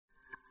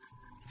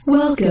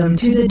Welcome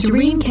to the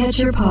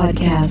Dreamcatcher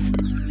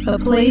Podcast, a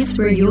place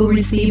where you'll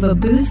receive a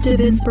boost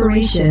of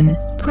inspiration,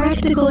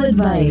 practical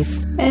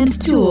advice, and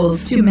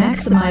tools to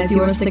maximize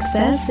your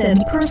success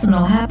and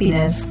personal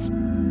happiness.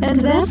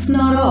 And that's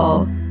not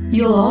all.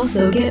 You'll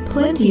also get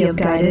plenty of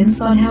guidance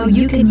on how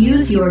you can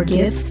use your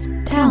gifts,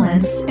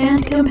 talents,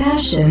 and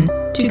compassion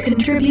to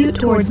contribute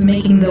towards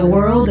making the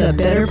world a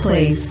better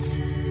place.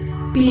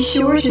 Be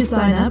sure to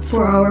sign up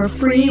for our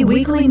free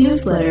weekly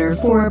newsletter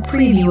for a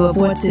preview of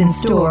what's in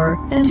store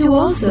and to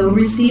also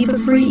receive a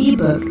free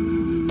ebook.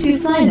 To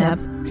sign up,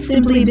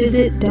 simply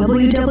visit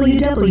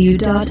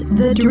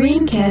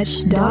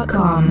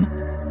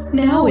www.thedreamcatch.com.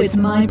 Now it's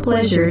my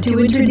pleasure to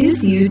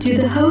introduce you to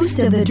the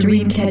host of the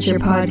Dreamcatcher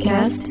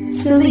podcast,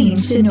 Celine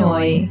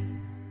Chenoy.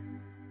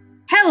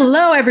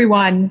 Hello,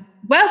 everyone.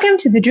 Welcome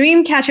to the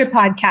Dreamcatcher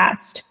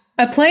podcast,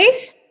 a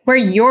place where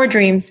your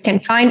dreams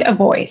can find a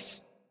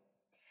voice.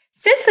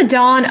 Since the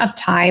dawn of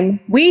time,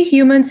 we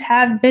humans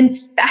have been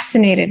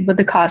fascinated with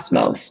the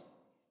cosmos.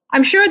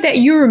 I'm sure that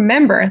you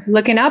remember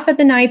looking up at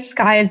the night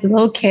sky as a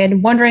little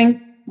kid,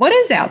 wondering, what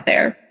is out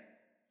there?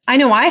 I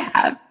know I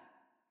have.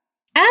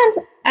 And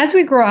as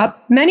we grow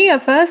up, many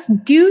of us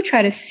do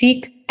try to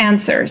seek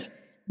answers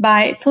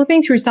by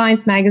flipping through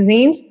science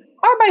magazines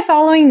or by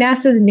following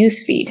NASA's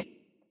newsfeed.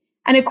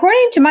 And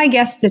according to my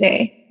guest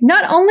today,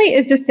 not only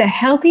is this a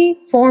healthy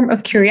form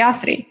of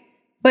curiosity,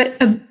 but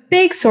a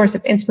big source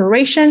of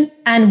inspiration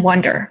and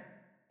wonder.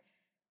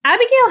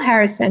 Abigail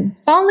Harrison,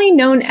 fondly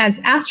known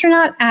as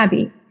Astronaut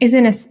Abby, is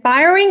an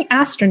aspiring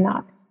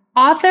astronaut,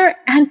 author,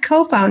 and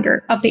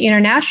co-founder of the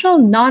international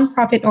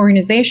nonprofit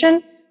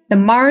organization, the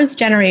Mars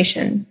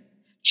Generation.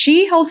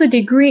 She holds a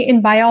degree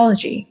in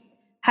biology,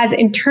 has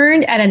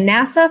interned at a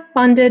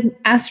NASA-funded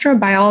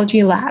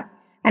astrobiology lab,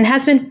 and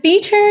has been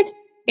featured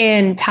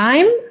in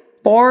Time,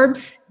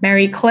 Forbes,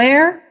 Marie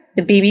Claire,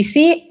 the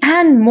BBC,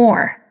 and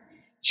more.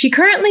 She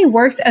currently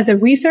works as a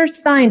research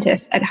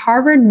scientist at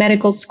Harvard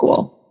Medical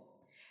School.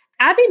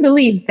 Abby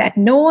believes that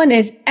no one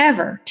is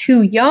ever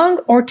too young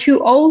or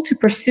too old to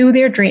pursue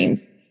their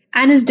dreams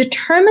and is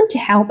determined to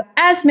help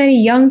as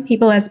many young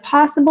people as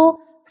possible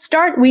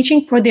start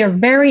reaching for their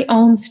very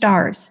own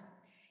stars.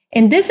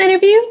 In this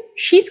interview,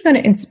 she's going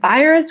to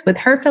inspire us with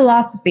her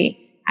philosophy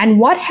and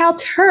what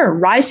helped her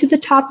rise to the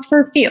top of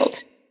her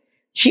field.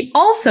 She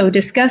also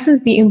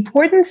discusses the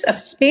importance of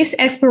space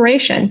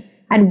exploration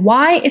and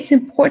why it's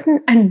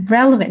important and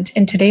relevant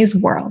in today's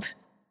world.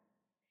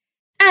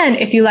 And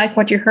if you like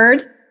what you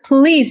heard,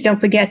 please don't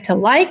forget to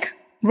like,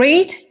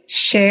 rate,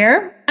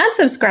 share, and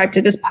subscribe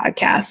to this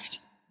podcast.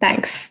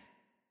 Thanks.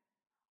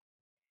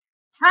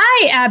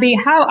 Hi, Abby.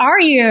 How are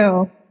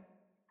you?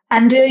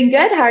 I'm doing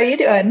good. How are you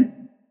doing?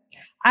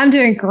 I'm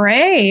doing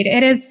great.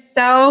 It is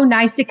so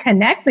nice to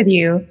connect with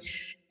you.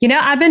 You know,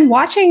 I've been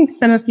watching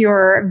some of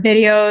your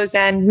videos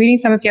and reading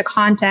some of your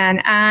content,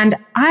 and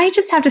I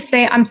just have to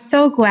say, I'm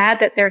so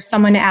glad that there's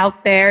someone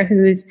out there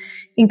who's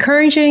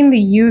encouraging the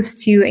youth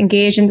to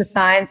engage in the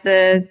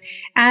sciences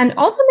and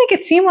also make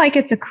it seem like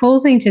it's a cool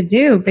thing to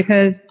do,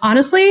 because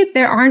honestly,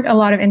 there aren't a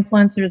lot of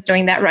influencers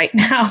doing that right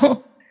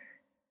now.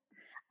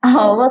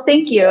 Oh, well,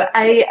 thank you.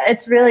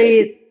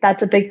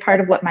 That's a big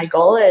part of what my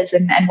goal is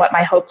and what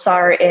my hopes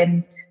are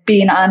in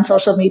being on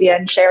social media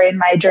and sharing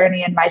my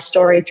journey and my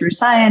story through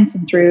science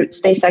and through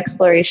space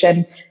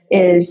exploration,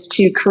 is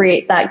to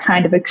create that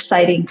kind of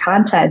exciting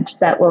content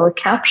that will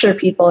capture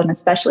people, and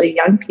especially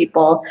young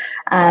people,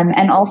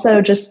 and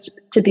also just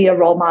to be a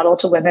role model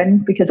to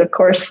women, because of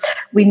course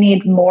we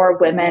need more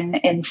women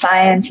in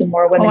science and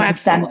more women in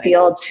STEM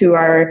fields who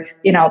are,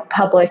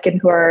 public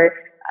and who are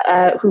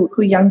who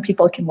young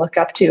people can look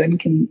up to and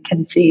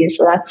can see.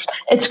 So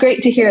it's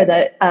great to hear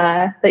that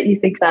you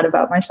think that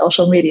about my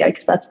social media,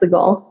 because that's the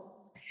goal.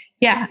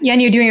 Yeah,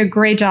 and you're doing a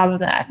great job of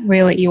that.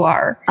 Really, you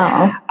are.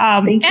 Oh,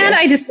 thank you. And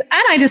I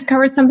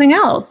discovered something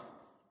else.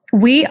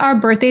 We are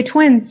birthday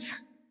twins.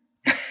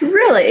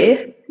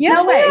 Really?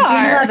 Yes, no way. We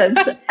are. June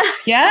 11th.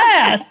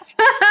 Yes.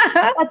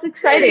 That's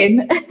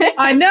exciting.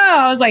 I know.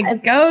 I was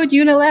like, go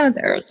June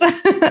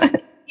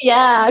 11th.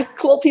 Yeah,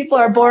 cool people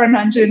are born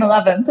on June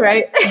 11th,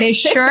 right? They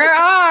sure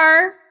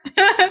are.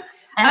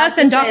 Us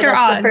and Dr.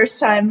 Oz. The first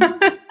time.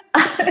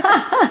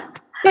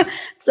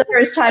 It's the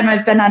first time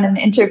I've been on an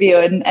interview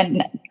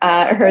and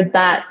heard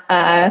that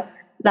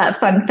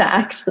fun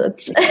fact.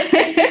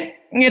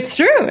 It's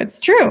true. It's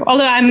true.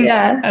 Although I'm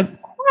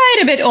quite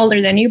a bit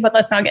older than you, but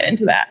let's not get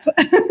into that.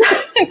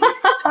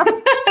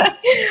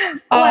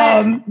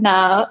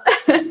 No.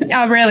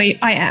 Oh, really?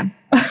 I am.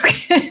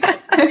 Okay.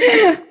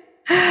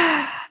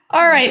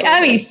 All right,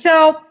 Abby.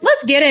 So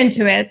let's get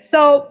into it.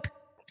 So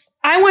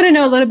I want to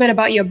know a little bit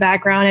about your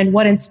background and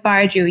what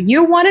inspired you.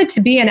 You wanted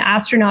to be an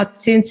astronaut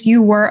since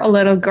you were a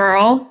little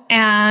girl.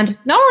 And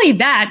not only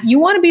that, you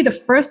want to be the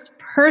first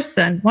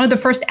person, one of the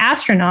first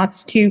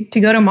astronauts to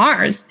go to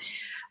Mars.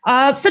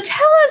 So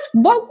tell us,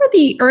 what were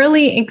the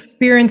early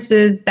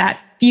experiences that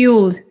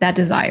fueled that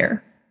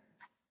desire?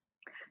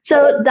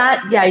 So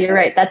yeah, you're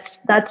right.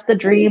 That's the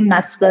dream.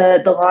 That's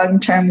the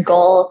long-term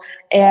goal.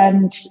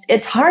 And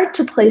it's hard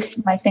to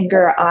place my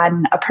finger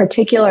on a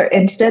particular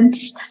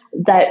instance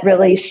that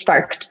really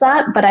sparked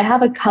that. But I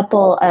have a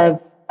couple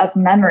of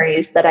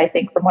memories that I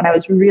think from when I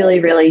was really,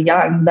 really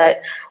young,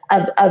 that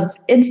of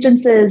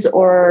instances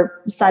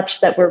or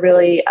such that were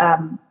really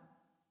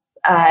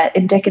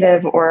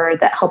indicative or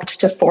that helped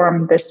to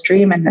form this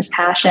dream and this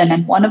passion.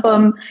 And one of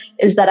them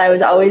is that I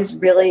was always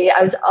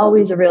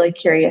a really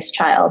curious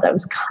child. I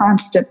was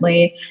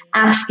constantly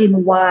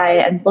asking why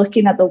and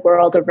looking at the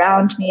world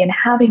around me and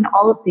having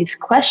all of these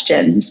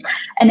questions.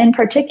 And in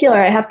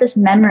particular, I have this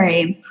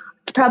memory.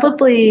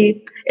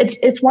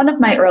 It's one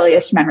of my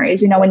earliest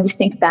memories. When you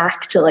think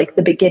back to like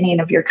the beginning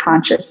of your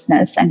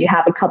consciousness and you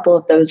have a couple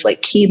of those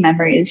like key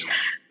memories.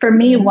 For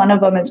me, one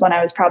of them is when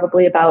I was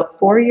probably about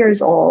 4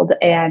 years old,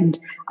 and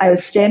I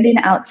was standing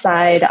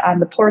outside on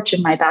the porch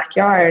in my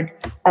backyard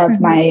of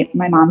my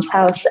mom's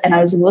house, and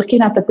I was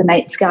looking up at the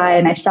night sky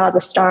and I saw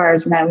the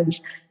stars, and I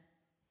was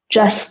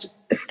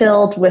just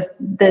filled with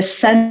this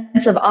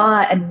sense of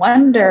awe and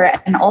wonder,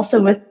 and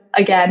also with,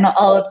 again,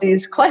 all of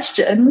these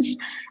questions.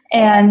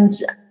 And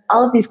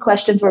all of these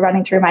questions were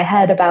running through my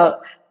head about,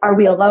 are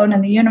we alone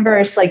in the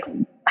universe? Like,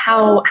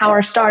 how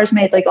are stars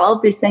made? Like all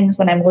of these things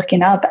when I'm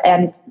looking up.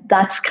 And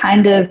that's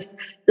kind of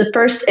the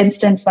first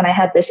instance when I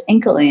had this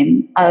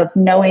inkling of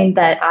knowing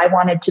that I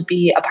wanted to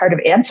be a part of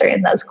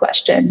answering those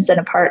questions and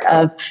a part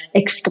of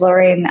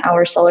exploring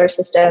our solar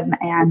system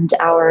and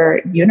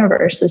our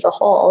universe as a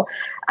whole.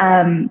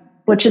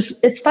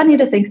 It's funny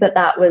to think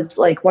that was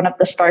like one of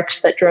the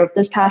sparks that drove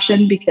this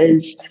passion,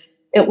 because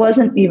it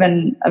wasn't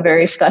even a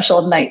very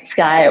special night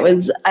sky.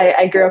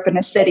 I grew up in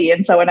a city.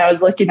 And so when I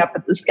was looking up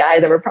at the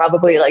sky, there were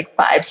probably like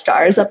 5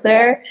 stars up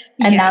there.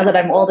 And now that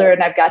I'm older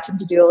and I've gotten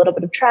to do a little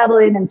bit of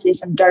traveling and see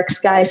some dark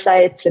sky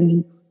sites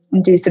and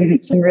do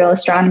some real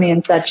astronomy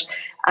and such,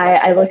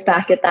 I look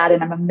back at that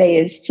and I'm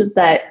amazed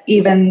that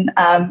even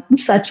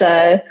such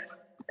a,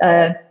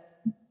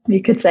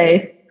 you could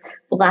say,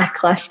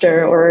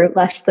 lackluster or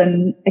less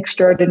than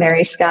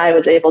extraordinary sky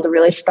was able to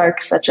really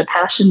spark such a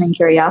passion and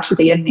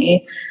curiosity in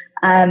me.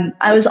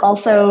 I was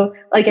also,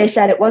 like I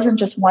said, it wasn't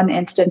just one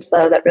instance,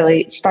 though, that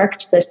really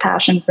sparked this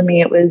passion for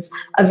me. It was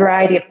a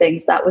variety of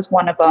things. That was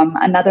one of them.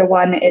 Another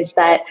one is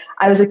that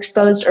I was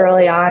exposed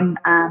early on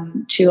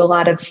to a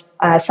lot of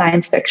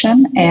science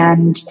fiction.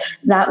 And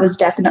that was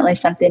definitely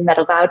something that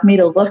allowed me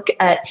to look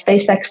at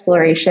space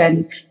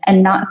exploration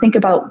and not think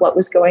about what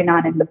was going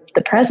on in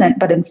the present,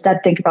 but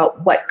instead think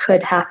about what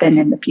could happen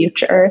in the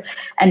future,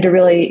 and to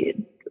really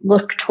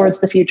look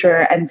towards the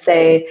future and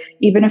say,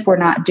 even if we're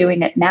not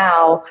doing it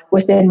now,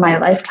 within my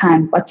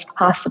lifetime, what's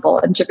possible,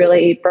 and to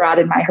really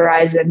broaden my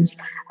horizons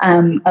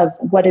of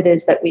what it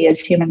is that we as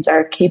humans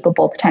are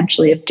capable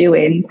potentially of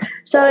doing.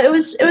 So it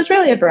was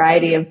really a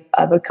variety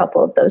of a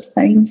couple of those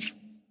things.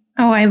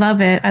 Oh, I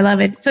love it. I love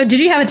it. So did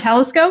you have a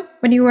telescope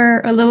when you were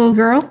a little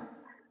girl?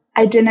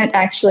 I didn't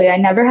actually. I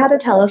never had a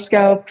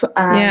telescope,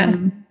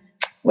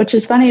 which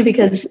is funny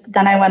because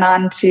then I went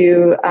on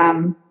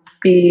to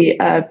be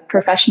a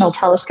professional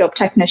telescope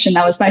technician.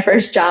 That was my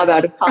first job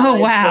out of college.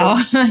 Oh,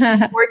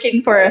 wow.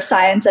 Working for a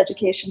science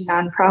education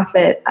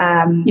nonprofit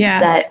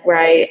where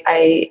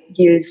I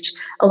used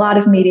a lot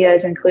of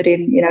medias,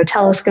 including,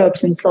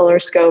 telescopes and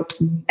solar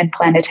scopes and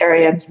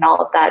planetariums and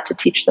all of that, to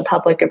teach the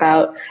public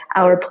about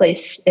our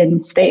place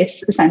in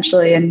space,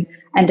 essentially, and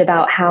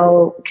about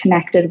how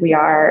connected we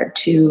are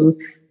to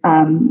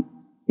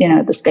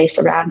the space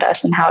around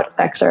us and how it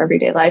affects our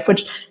everyday life,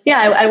 which,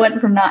 I went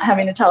from not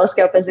having a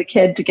telescope as a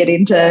kid to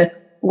getting to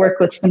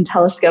work with some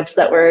telescopes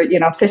that were,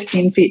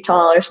 15 feet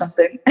tall or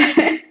something.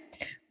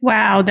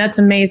 Wow, that's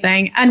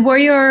amazing. And were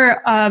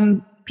your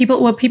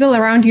people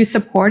around you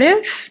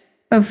supportive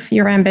of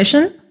your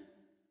ambition?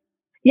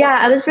 Yeah,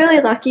 I was really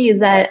lucky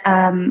that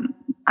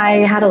I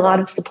had a lot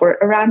of support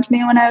around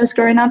me when I was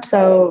growing up.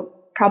 So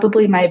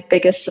probably my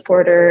biggest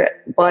supporter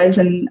was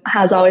and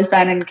has always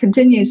been and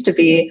continues to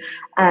be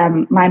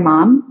my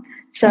mom.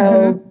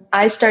 So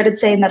I started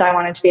saying that I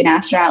wanted to be an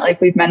astronaut,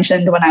 like we've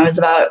mentioned, when I was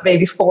about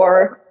maybe 4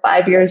 or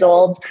 5 years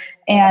old.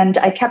 And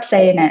I kept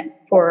saying it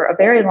for a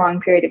very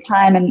long period of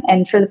time.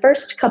 And for the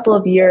first couple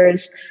of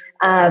years,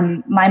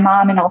 my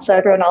mom and also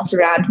everyone else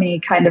around me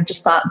kind of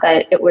just thought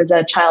that it was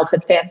a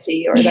childhood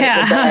fancy, or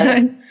that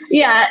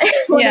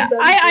it was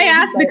I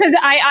asked because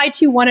I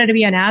too wanted to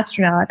be an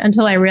astronaut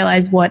until I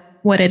realized what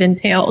it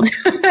entailed.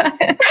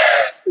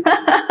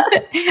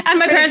 And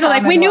my parents are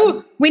like, we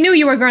knew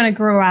you were going to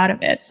grow out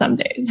of it some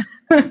days.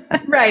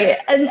 Right.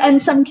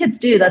 And some kids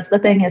do. That's the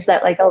thing, is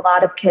that like a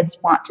lot of kids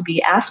want to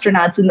be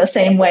astronauts in the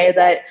same way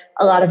that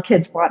a lot of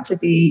kids want to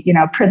be,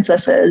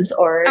 princesses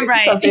or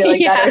something like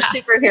that, or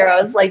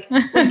superheroes. Like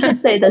when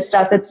kids say this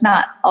stuff, it's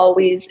not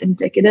always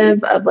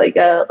indicative of like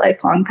a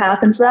lifelong path.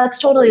 And so that's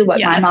totally what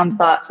my mom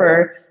thought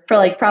for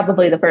like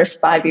probably the first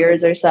 5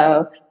 years or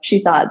so.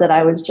 She thought that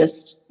I was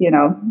just,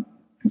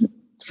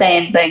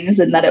 saying things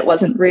and that it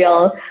wasn't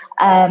real.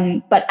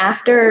 But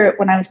after,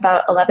 when I was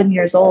about 11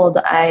 years old,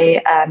 I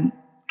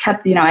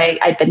kept,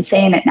 I'd been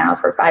saying it now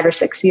for 5 or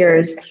 6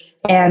 years.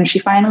 And she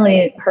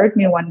finally heard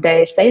me one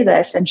day say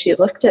this, and she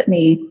looked at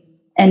me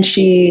and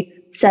she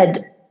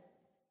said,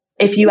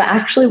 if you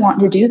actually want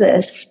to do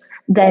this,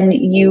 then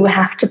you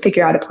have to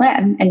figure out a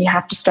plan and you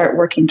have to start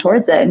working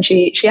towards it. And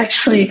she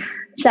actually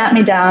sat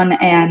me down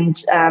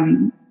and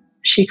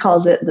she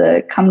calls it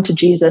the come to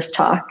Jesus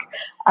talk,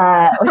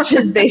 which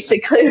is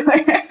basically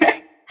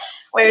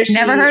where she,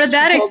 never heard of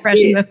that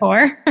expression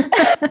before.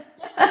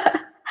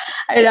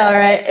 I know,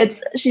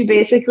 right? She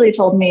basically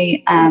told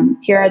me,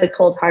 here are the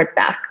cold hard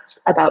facts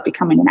about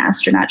becoming an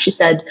astronaut. She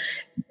said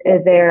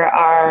there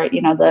are,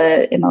 in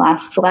the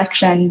last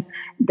selection,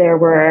 there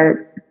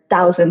were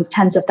thousands,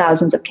 tens of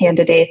thousands of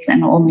candidates,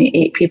 and only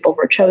 8 people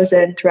were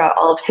chosen. Throughout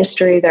all of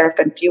history, there have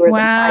been fewer than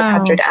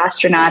 500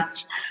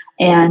 astronauts,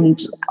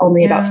 and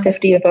only about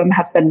 50 of them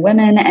have been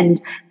women. And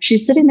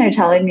she's sitting there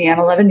telling me, I'm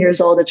 11 years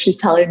old, and she's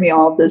telling me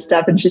all of this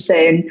stuff. And she's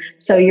saying,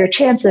 so your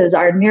chances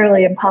are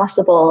nearly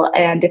impossible.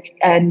 And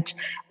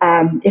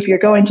if you're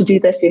going to do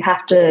this, you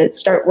have to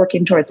start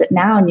working towards it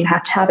now. And you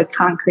have to have a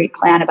concrete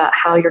plan about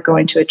how you're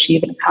going to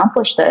achieve and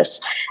accomplish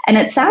this. And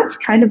it sounds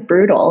kind of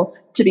brutal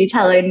to be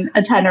telling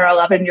a 10 or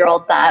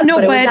 11-year-old that. No,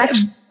 but it was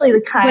actually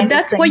the kind but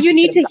that's what you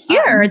need to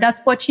hear. That's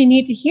what you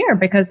need to hear,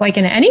 because like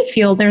in any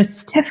field, there's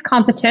stiff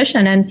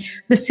competition, and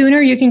the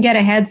sooner you can get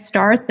a head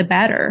start, the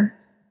better.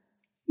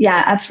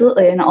 Yeah,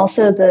 absolutely. And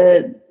also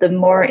the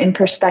more in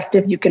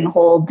perspective you can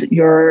hold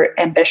your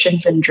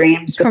ambitions and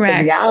dreams with the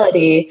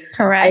reality.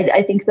 Correct.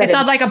 I think that it's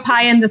not like a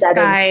pie in the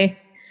sky.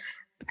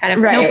 Kind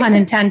of, no pun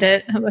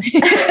intended. But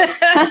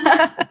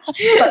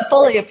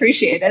fully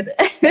appreciated.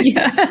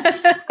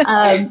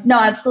 No,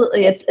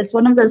 absolutely. It's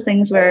one of those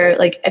things where,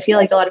 like, I feel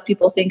like a lot of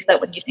people think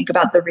that when you think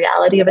about the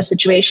reality of a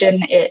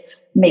situation, it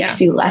makes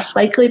you less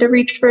likely to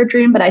reach for a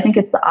dream. But I think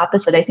it's the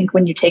opposite. I think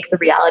when you take the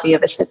reality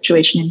of a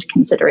situation into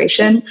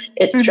consideration,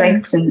 it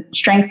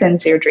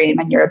strengthens your dream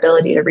and your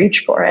ability to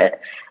reach for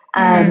it.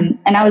 And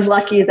I was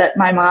lucky that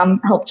my mom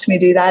helped me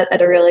do that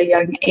at a really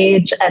young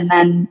age. And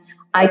then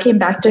I came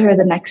back to her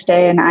the next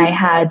day, and I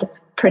had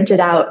printed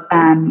out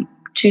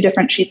 2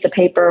 different sheets of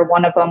paper.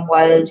 One of them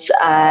was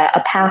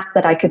a path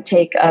that I could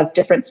take of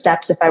different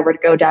steps if I were to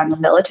go down the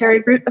military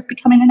route of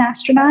becoming an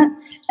astronaut.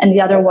 And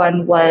the other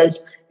one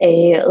was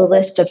a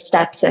list of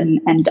steps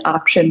and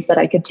options that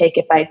I could take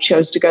if I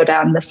chose to go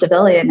down the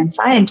civilian and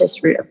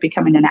scientist route of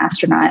becoming an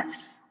astronaut.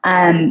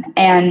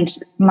 And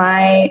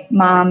my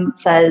mom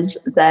says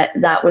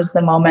that was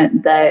the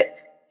moment that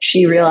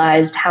she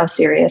realized how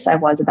serious I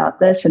was about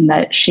this, and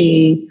that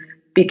she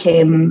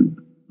became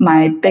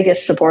my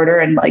biggest supporter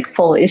and like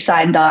fully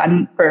signed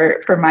on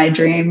for my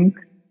dream.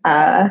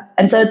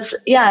 And so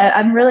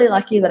I'm really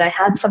lucky that I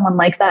had someone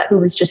like that who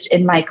was just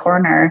in my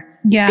corner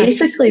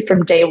basically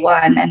from day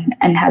one,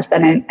 and has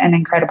been an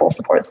incredible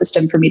support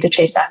system for me to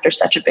chase after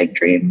such a big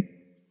dream.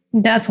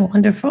 That's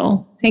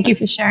wonderful. Thank you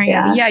for sharing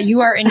it. Yeah, you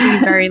are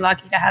indeed very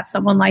lucky to have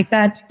someone like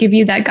that to give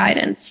you that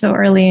guidance so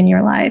early in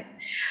your life.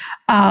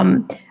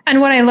 And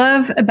what I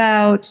love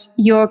about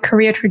your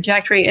career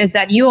trajectory is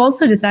that you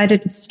also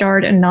decided to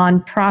start a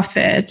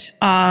nonprofit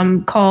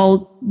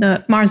called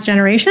the Mars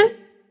Generation,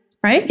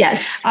 right?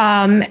 Yes.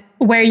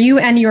 Where you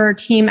and your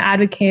team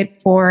advocate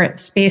for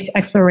space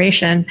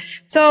exploration.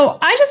 So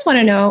I just want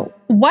to know,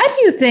 why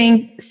do you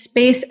think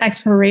space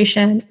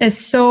exploration is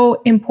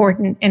so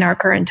important in our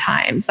current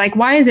times? Like,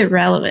 why is it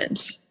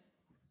relevant?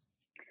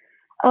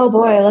 Oh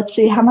boy, let's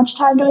see. How much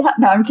time do we have?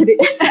 No, I'm kidding.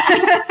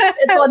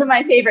 It's one of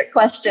my favorite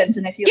questions,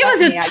 and if you give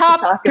us a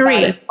top 3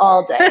 about it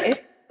all day.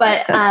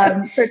 But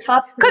for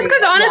top 3,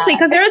 because honestly,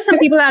 because there are some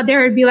people out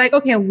there who'd be like,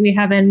 okay, we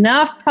have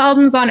enough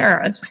problems on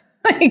Earth,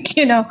 like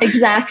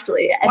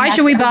exactly. And why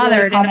should we bother?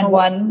 Really common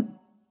one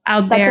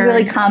out there. That's a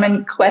really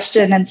common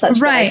question and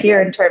such that I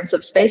hear in terms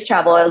of space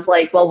travel. Is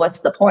like, well,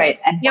 what's the point?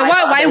 And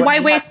why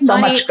waste so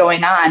much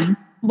going on?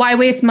 Why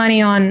waste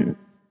money on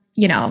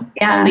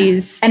all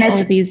these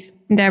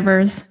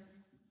endeavors?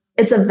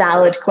 It's a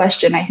valid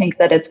question. I think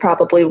that it's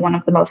probably one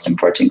of the most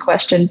important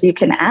questions you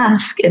can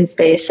ask in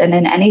space and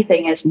in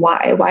anything is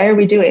why? Why are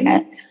we doing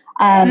it?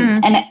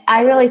 And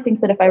I really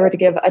think that if I were to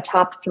give a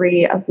top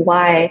 3 of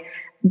why,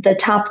 the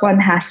top one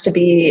has to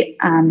be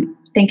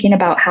thinking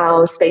about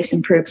how space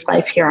improves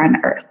life here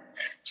on Earth.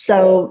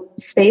 So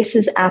space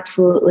is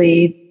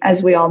absolutely,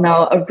 as we all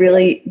know, a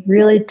really,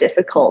 really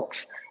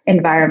difficult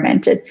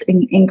environment. It's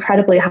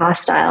incredibly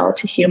hostile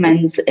to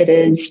humans.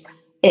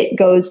 It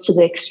goes to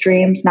the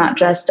extremes, not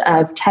just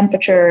of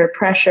temperature,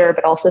 pressure,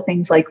 but also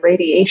things like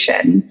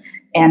radiation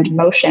and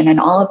motion and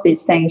all of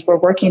these things. We're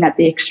working at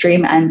the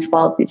extreme ends of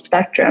all of these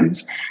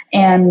spectrums.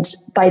 And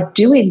by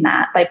doing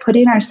that, by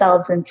putting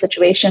ourselves in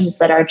situations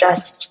that are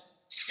just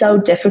so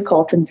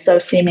difficult and so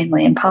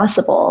seemingly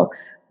impossible,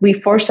 we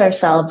force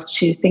ourselves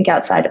to think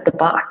outside of the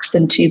box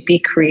and to be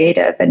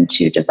creative and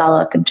to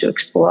develop and to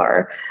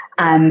explore.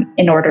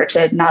 In order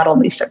to not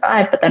only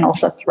survive, but then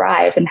also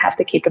thrive and have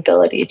the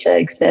capability to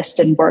exist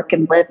and work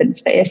and live in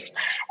space.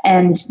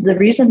 And the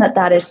reason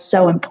that is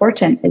so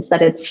important is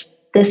that it's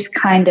this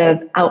kind of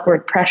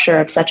outward pressure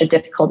of such a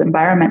difficult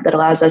environment that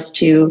allows us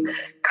to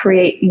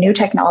create new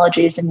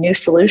technologies and new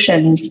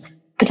solutions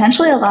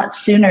potentially a lot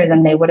sooner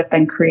than they would have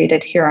been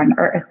created here on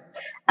Earth.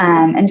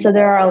 And so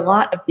there are a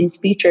lot of these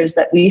features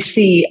that we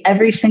see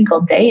every single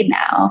day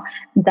now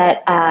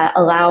that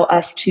allow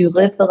us to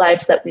live the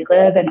lives that we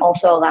live, and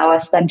also allow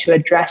us then to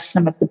address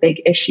some of the big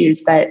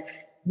issues that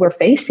we're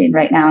facing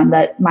right now, and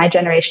that my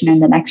generation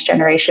and the next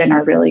generation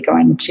are really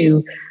going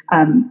to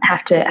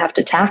have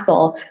to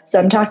tackle. So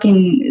I'm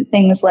talking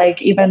things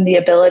like even the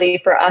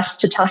ability for us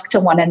to talk to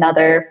one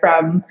another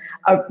from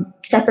a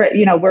separate,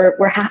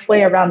 we're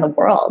halfway around the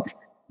world.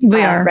 We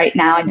are right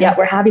now, and yet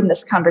we're having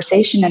this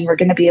conversation, and we're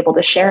going to be able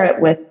to share it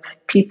with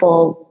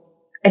people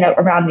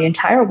around the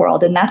entire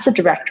world, and that's a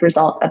direct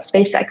result of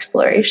space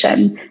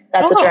exploration.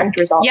 That's a direct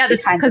result. Yeah,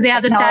 because they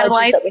have the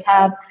satellites that we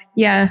have.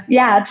 Yeah,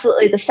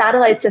 absolutely. The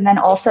satellites, and then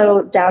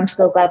also down to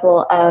the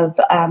level of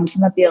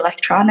some of the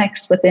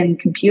electronics within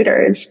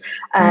computers,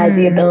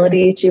 the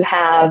ability to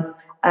have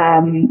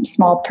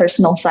small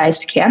personal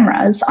sized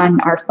cameras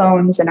on our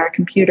phones and our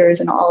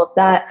computers and all of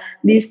that.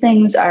 These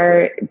things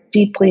are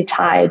deeply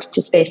tied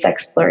to space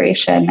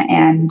exploration.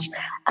 And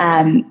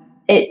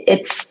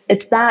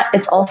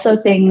it's also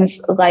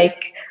things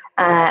like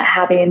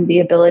having the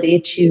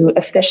ability to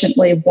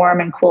efficiently warm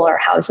and cool our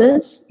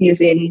houses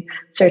using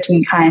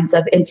certain kinds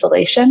of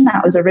insulation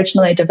that was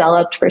originally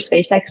developed for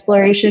space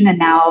exploration. And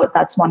now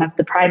that's one of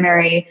the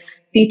primary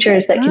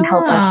features that can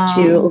help us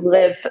to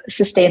live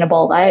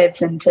sustainable lives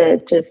and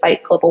to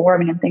fight global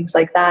warming and things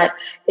like that,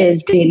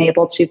 is being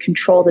able to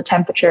control the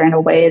temperature in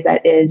a way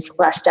that is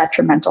less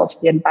detrimental to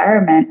the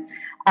environment.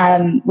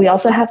 We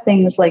also have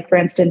things like, for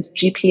instance,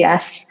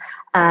 GPS.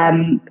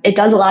 It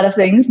does a lot of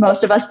things.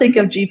 Most of us think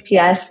of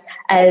GPS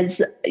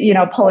as,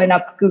 pulling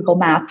up Google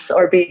Maps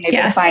or being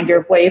able to find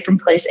your way from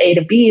place A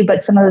to B.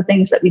 But some of the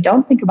things that we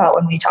don't think about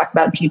when we talk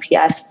about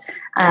GPS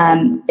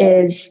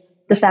is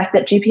the fact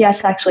that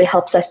GPS actually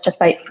helps us to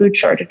fight food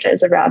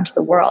shortages around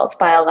the world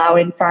by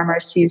allowing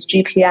farmers to use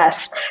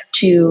GPS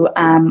to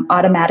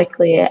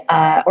automatically,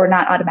 or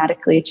not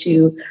automatically,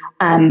 to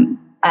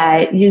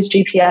use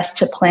GPS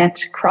to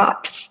plant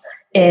crops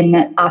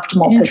in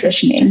optimal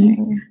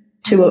positioning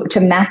to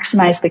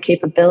maximize the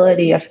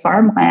capability of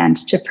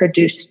farmland to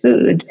produce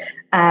food.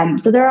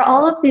 So there are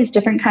all of these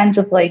different kinds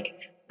of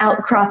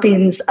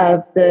outcroppings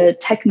of the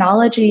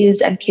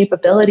technologies and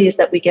capabilities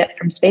that we get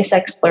from space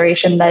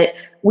exploration that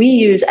we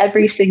use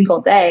every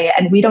single day,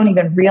 and we don't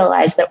even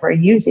realize that we're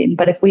using.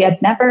 But if we had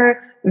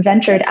never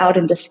ventured out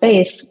into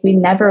space, we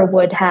never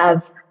would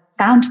have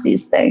found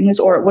these things,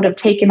 or it would have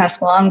taken us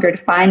longer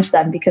to find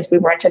them because we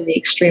weren't in the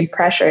extreme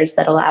pressures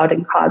that allowed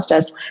and caused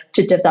us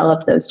to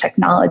develop those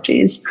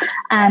technologies.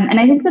 And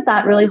I think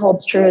that really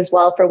holds true as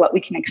well for what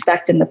we can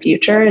expect in the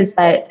future, is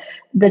that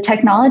the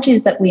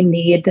technologies that we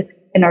need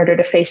in order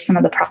to face some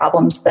of the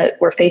problems that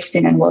we're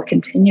facing and will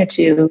continue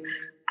to,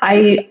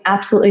 I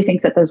absolutely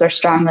think that those are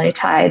strongly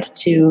tied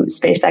to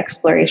space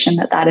exploration,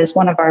 that is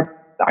one of our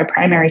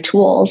primary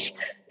tools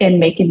in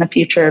making the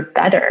future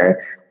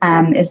better,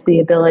 is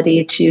the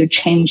ability to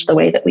change the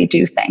way that we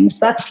do things.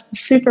 That's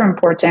super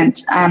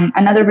important.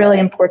 Another really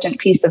important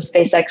piece of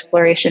space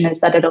exploration is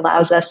that it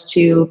allows us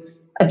to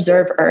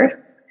observe Earth,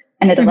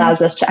 and it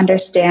allows us to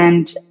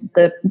understand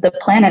the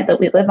planet that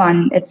we live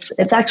on. It's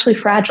actually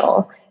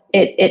fragile.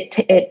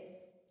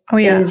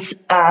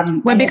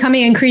 We're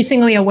becoming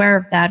increasingly aware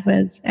of that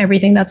with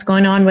everything that's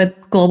going on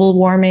with global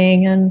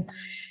warming and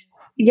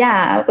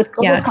with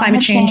global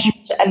climate change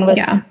and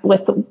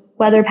with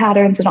weather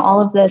patterns and all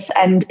of this.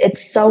 And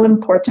it's so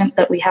important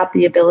that we have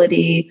the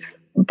ability,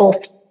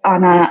 both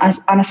on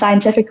a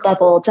scientific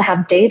level, to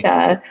have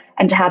data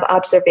and to have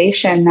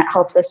observation that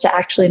helps us to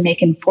actually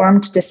make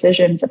informed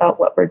decisions about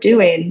what we're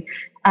doing.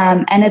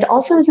 And it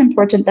also is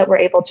important that we're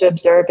able to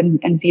observe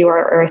and view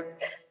our Earth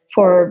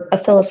for a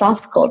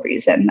philosophical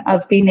reason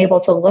of being able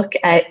to look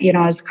at,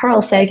 as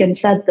Carl Sagan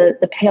said,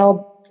 the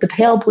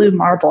pale blue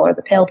marble, or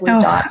the pale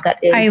blue dot that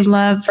is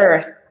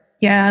Earth.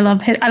 Yeah, I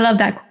love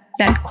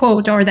that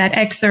quote or that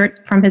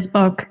excerpt from his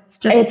book.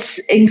 It's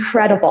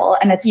incredible,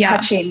 and it's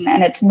touching,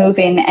 and it's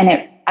moving,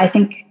 and I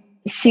think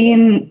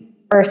seeing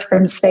Earth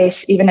from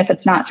space, even if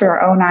it's not through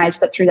our own eyes,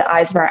 but through the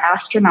eyes of our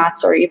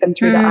astronauts, or even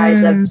through the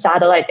eyes of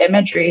satellite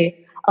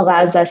imagery,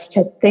 allows us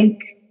to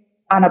think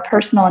on a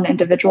personal and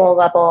individual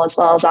level, as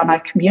well as on a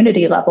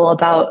community level,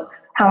 about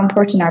how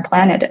important our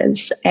planet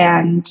is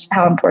and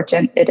how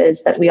important it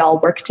is that we all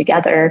work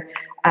together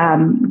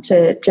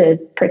to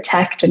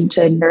protect and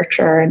to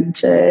nurture and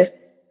to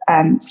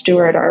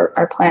steward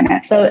our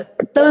planet. So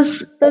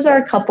those are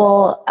a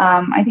couple.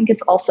 I think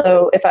it's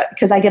also,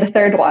 because I get a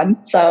third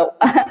one. So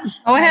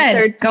go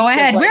ahead.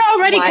 We're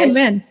already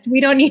convinced. We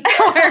don't need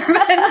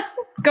more.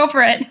 Go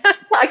for it.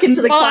 Talking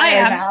to the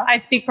choir now. I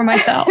speak for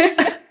myself.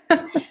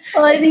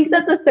 Well, I think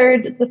that the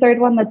third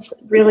one that's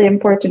really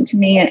important to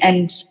me,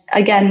 and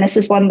again, this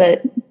is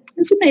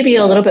maybe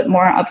a little bit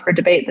more up for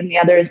debate than the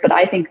others, but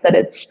I think that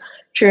it's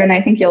true, and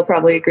I think you'll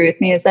probably agree with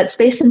me, is that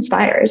space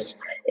inspires.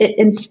 It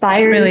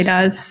inspires. It really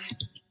does.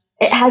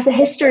 it has a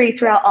history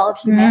throughout all of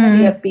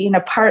humanity of being a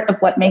part of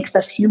what makes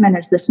us human,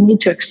 is this need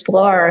to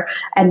explore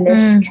and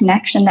this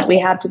connection that we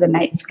have to the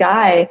night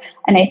sky.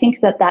 And I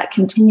think that that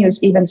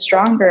continues even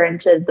stronger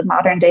into the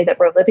modern day that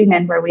we're living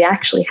in, where we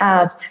actually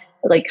have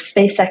like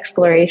space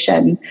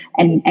exploration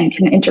and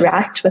can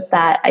interact with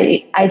that.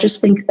 I just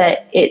think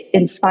that it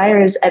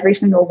inspires every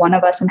single one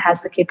of us and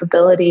has the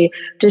capability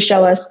to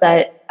show us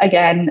that,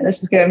 again,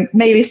 this is going to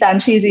maybe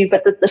sound cheesy,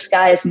 but that the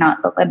sky is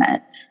not the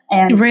limit.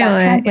 And really,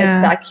 that translates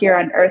back here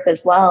on Earth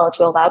as well,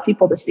 to allow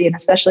people to see, and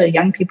especially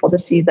young people to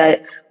see,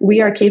 that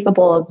we are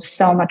capable of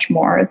so much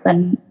more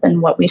than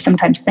what we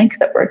sometimes think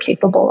that we're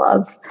capable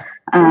of.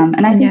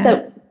 And I think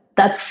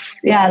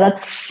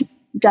that's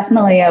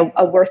definitely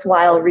a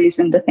worthwhile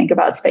reason to think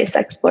about space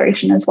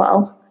exploration as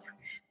well.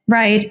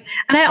 Right.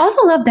 And I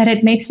also love that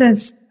it makes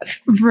us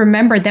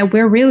remember that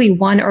we're really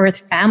one Earth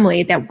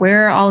family, that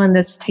we're all in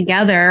this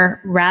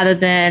together, rather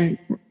than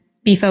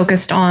be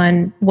focused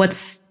on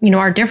what's,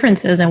 our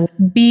differences and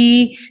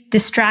be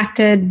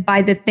distracted by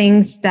the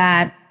things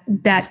that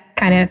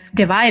kind of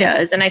divide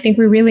us. And I think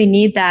we really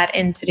need that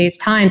in today's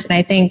times. And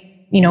I think,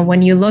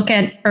 when you look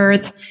at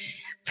Earth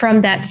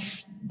from that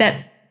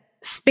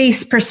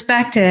space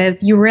perspective,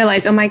 you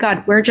realize, oh my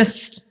God, we're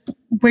just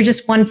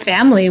one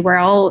family. We're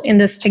all in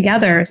this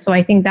together. So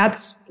I think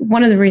that's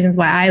one of the reasons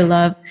why I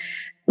love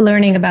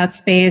learning about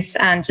space,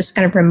 and just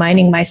kind of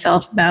reminding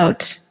myself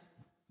about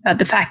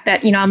the fact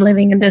that, I'm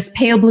living in this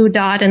pale blue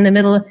dot in the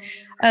middle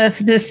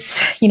of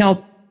this,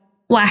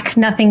 black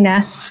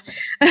nothingness.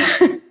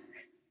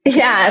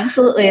 Yeah,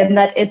 absolutely. And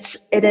that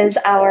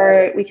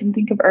we can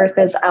think of Earth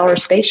as our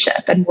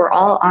spaceship, and we're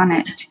all on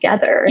it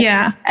together.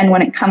 Yeah. And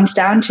when it comes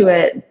down to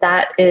it,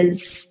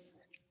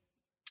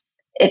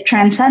 it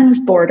transcends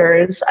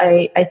borders,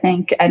 I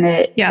think, and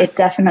it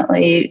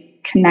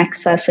definitely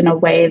connects us in a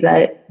way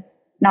that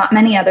not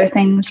many other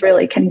things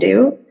really can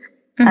do.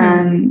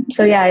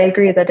 So yeah, I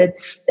agree that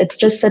it's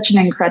just such an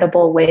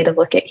incredible way to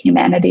look at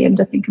humanity and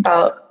to think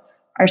about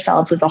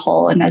ourselves as a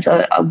whole and as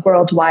a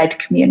worldwide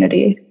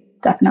community.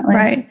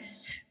 Definitely.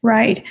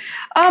 Right.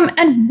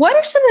 And what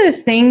are some of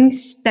the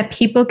things that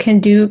people can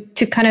do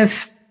to kind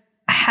of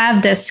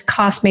have this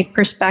cosmic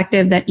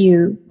perspective that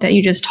you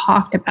just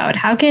talked about?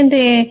 How can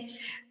they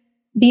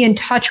be in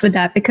touch with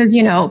that? Because,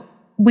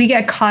 we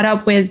get caught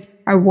up with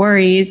our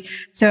worries.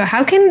 So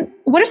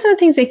what are some of the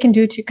things they can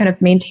do to kind of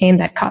maintain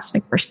that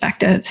cosmic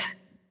perspective?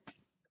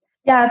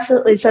 Yeah,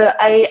 absolutely. So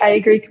I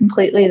agree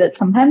completely that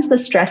sometimes the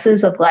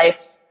stresses of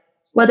life,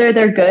 whether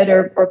they're good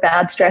or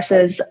bad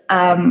stresses,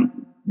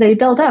 they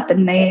build up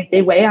and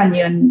they weigh on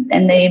you,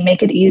 and they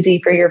make it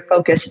easy for your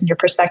focus and your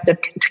perspective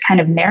to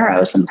kind of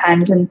narrow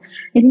sometimes. And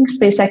I think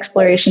space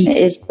exploration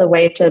is the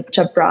way to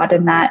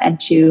broaden that and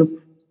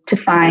to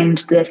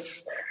find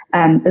this,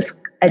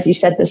 as you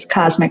said, this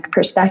cosmic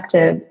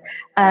perspective.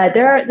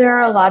 There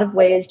are a lot of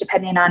ways,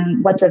 depending on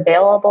what's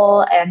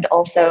available and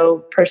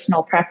also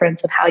personal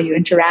preference of how you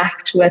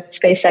interact with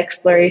space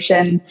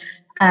exploration.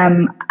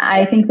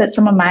 I think that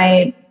some of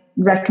my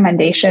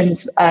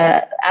recommendations,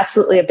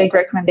 absolutely a big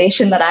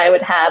recommendation that I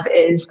would have,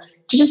 is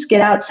to just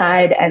get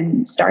outside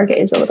and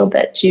stargaze a little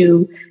bit,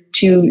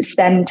 to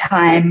spend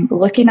time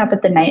looking up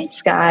at the night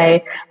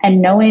sky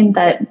and knowing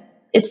that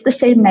it's the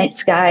same night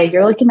sky.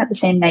 You're looking at the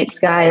same night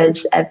sky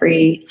as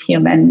every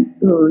human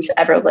who's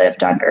ever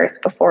lived on Earth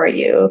before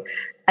you.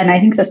 And I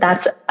think that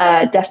that's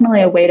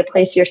definitely a way to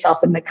place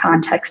yourself in the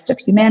context of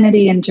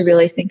humanity and to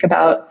really think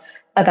about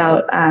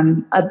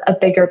a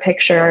bigger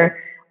picture.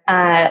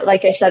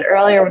 Like I said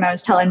earlier, when I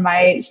was telling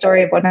my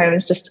story of when I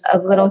was just a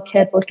little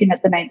kid looking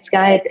at the night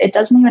sky, it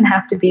doesn't even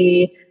have to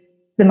be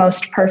the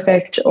most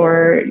perfect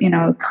or,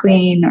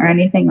 clean or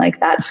anything like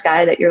that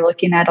sky that you're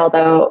looking at.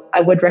 Although I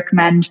would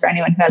recommend for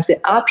anyone who has the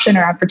option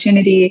or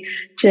opportunity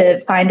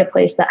to find a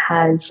place that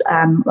has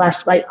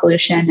less light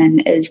pollution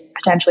and is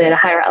potentially at a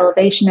higher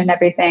elevation and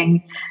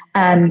everything.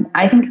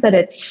 I think that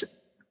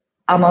it's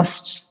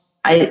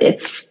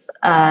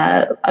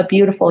a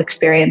beautiful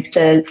experience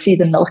to see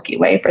the Milky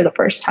Way for the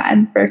first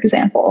time, for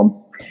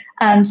example.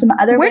 Some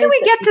other Where do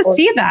we get to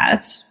see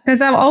that?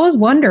 Because I've always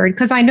wondered,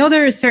 because I know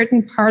there are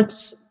certain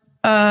parts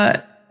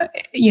on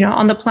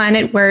the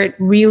planet where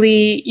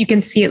you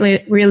can see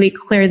it really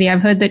clearly. I've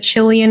heard that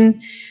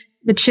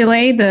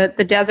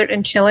the desert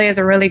in Chile is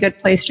a really good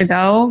place to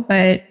go,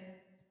 but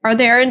are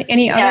there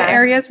any other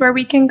areas where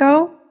we can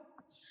go?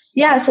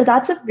 Yeah, so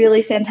that's a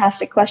really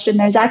fantastic question.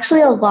 There's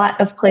actually a lot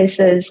of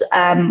places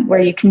where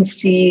you can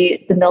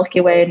see the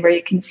Milky Way and where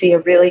you can see a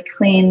really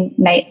clean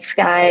night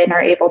sky and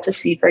are able to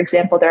see, for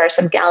example, there are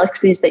some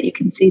galaxies that you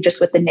can see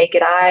just with the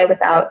naked eye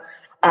without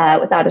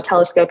a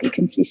telescope. You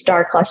can see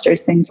star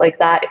clusters, things like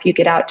that, if you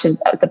get out to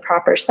the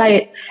proper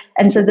site.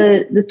 And so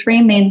the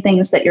three main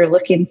things that you're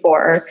looking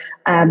for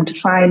to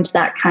find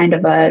that kind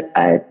of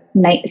a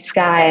night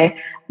sky,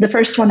 the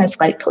first one is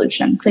light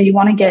pollution. So you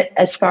want to get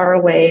as far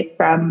away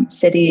from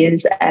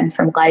cities and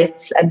from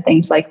lights and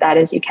things like that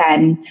as you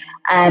can.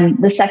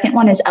 The second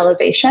one is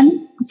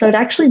elevation. So it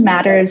actually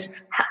matters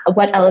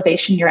what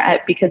elevation you're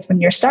at, because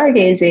when you're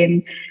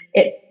stargazing,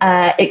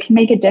 it can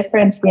make a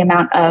difference the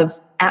amount of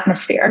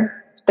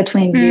atmosphere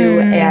between you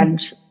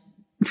and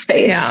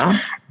space. Yeah.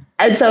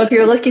 And so if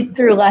you're looking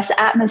through less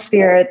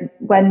atmosphere,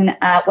 when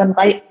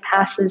light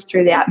passes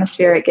through the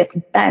atmosphere, it gets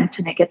bent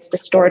and it gets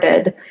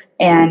distorted.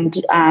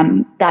 And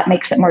that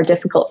makes it more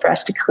difficult for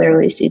us to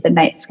clearly see the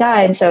night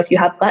sky. And so if you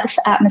have less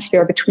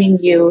atmosphere between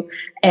you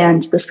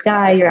and the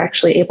sky, you're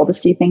actually able to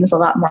see things a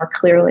lot more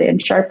clearly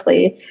and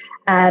sharply.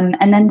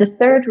 And then the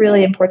third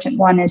really important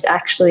one is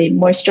actually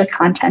moisture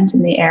content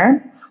in the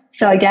air.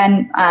 So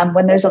again,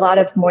 when there's a lot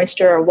of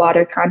moisture or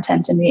water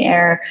content in the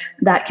air,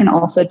 that can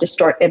also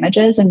distort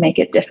images and make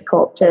it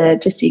difficult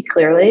to see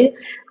clearly.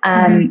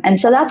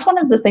 And so that's one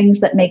of the things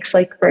that makes,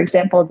 like, for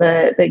example,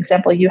 the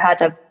example you had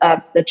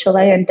of the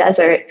Chilean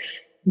desert,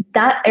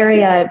 that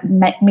area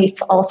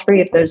meets all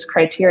three of those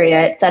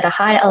criteria. It's at a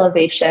high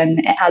elevation.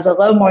 It has a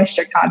low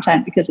moisture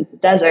content because it's a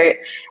desert.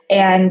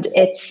 And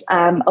it's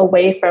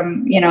away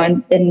from,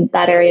 in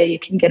that area, you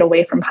can get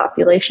away from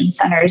population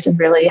centers and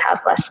really have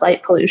less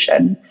light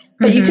pollution.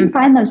 But you can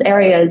find those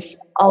areas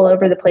all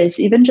over the place,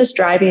 even just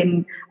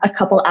driving a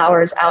couple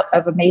hours out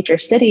of a major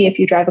city. If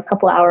you drive a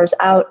couple hours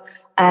out,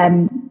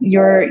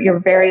 you're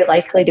very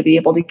likely to be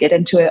able to get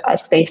into a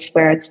space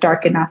where it's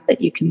dark enough that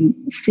you can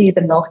see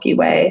the Milky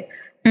Way.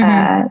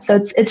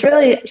 So it's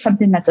really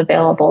something that's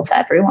available to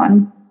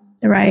everyone.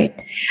 Right.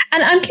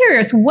 And I'm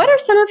curious, what are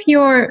some of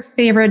your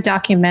favorite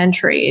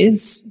documentaries,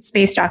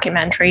 space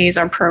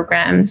documentaries or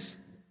programs?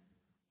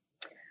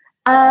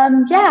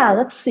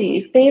 Let's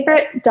see.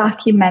 Favorite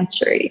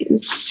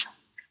documentaries.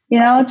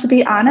 To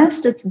be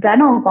honest, it's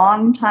been a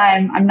long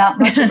time. I'm not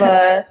much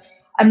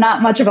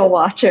of a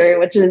watcher,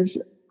 which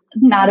is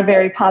not a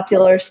very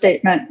popular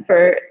statement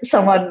for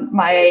someone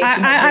my age.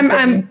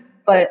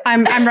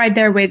 I'm right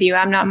there with you.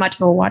 I'm not much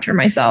of a watcher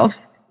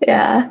myself.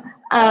 Yeah.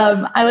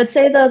 I would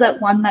say, though,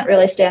 that one that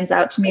really stands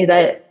out to me,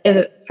 that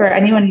for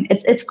anyone,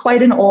 it's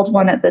quite an old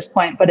one at this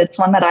point, but it's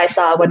one that I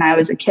saw when I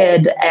was a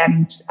kid,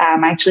 and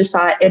I actually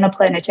saw it in a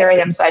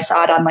planetarium. So I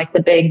saw it on like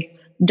the big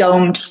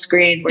domed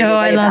screen where you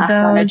lay back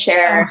on a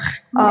chair.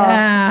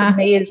 Yeah. It's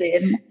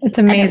amazing. It's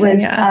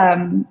amazing.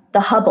 And it was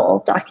the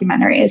Hubble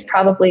documentary is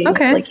probably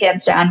like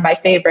hands down my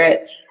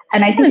favorite,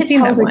 and I think it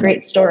tells a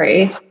great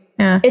story.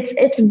 Yeah.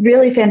 It's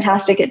really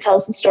fantastic. It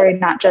tells the story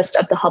not just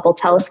of the Hubble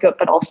telescope,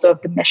 but also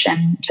of the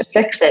mission to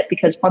fix it.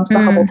 Because once the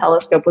Hubble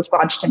telescope was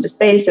launched into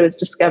space, it was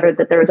discovered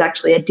that there was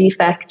actually a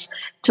defect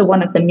to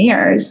one of the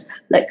mirrors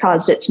that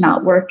caused it to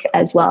not work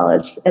as well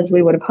as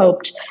we would have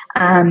hoped.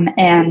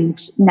 And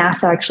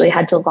NASA actually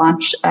had to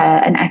launch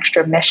an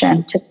extra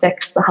mission to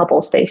fix the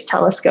Hubble Space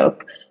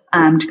Telescope,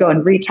 to go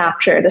and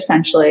recapture it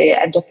essentially,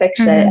 and to fix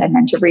it, and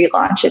then to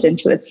relaunch it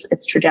into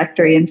its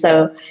trajectory. And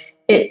so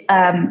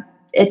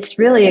it's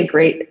really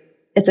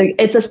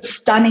it's a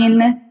stunning,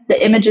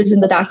 the images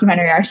in the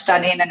documentary are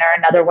stunning and are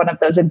another one of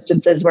those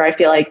instances where I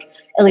feel like,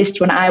 at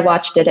least when I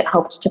watched it, it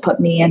helped to put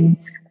me in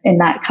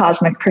that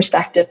cosmic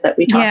perspective that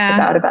we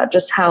talked about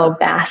just how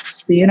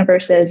vast the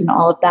universe is and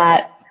all of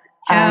that.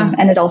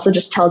 And it also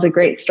just tells a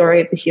great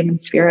story of the human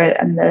spirit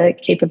and the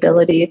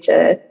capability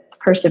to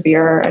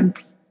persevere and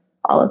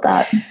all of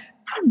that.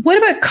 What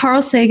about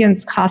Carl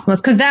Sagan's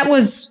Cosmos? Because that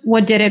was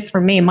what did it for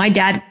me. My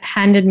dad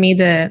handed me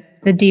the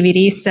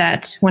DVD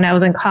set when I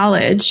was in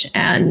college,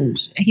 and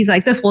he's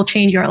like, this will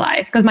change your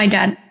life. Because my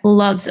dad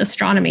loves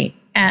astronomy,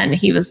 and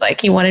he was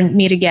like, he wanted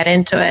me to get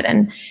into it.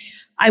 And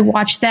I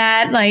watched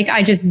that. Like,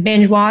 I just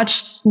binge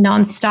watched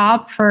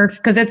nonstop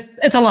because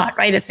it's a lot,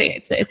 right? It's a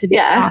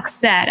box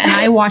set. And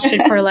I watched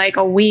it for like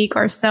a week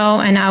or so.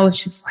 And I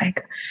was just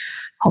like,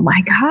 oh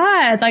my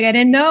God, like, I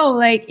didn't know,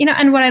 like,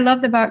 and what I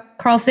loved about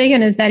Carl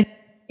Sagan is that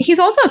he's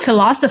also a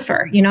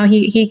philosopher.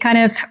 He kind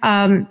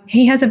of,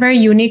 he has a very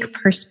unique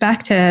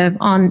perspective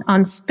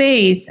on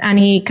space, and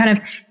he kind of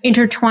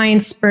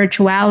intertwines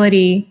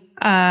spirituality,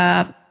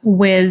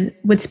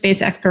 with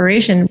space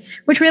exploration,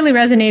 which really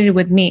resonated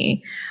with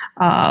me.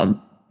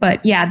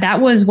 But yeah,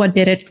 that was what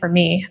did it for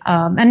me.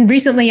 And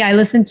recently I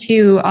listened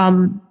to,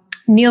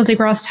 Neil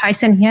deGrasse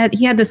Tyson.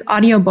 He had this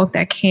audiobook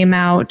that came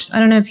out. I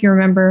don't know if you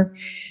remember.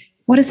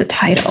 What is the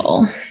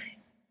title?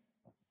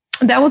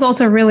 That was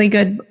also a really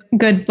good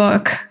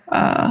book.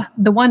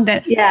 The one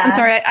that, I'm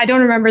sorry, I don't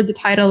remember the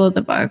title of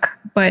the book,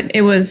 but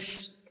it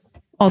was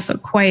also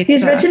quite.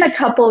 He's written a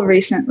couple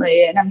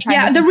recently, and I'm trying.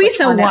 Yeah, to the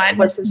recent one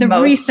was his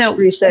most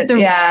recent.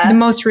 The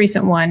most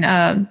recent one.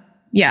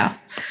 Yeah.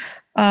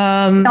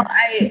 No,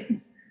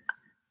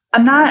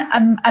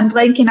 I'm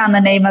blanking on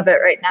the name of it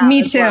right now.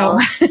 Me too. Well.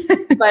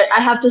 But I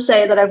have to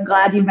say that I'm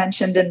glad you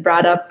mentioned and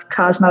brought up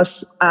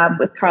Cosmos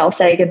with Carl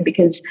Sagan,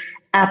 because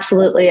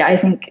absolutely, I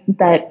think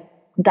that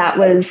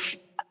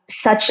was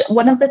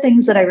one of the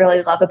things that I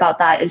really love about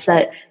that is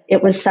that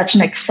it was such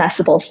an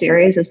accessible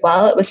series as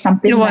well. It was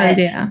something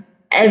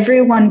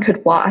everyone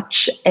could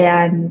watch,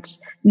 and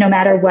no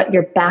matter what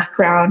your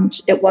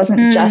background, it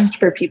wasn't just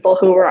for people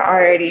who were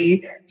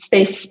already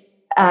space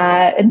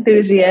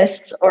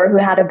enthusiasts or who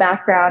had a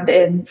background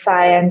in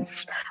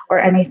science or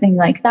anything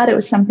like that. It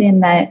was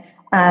something that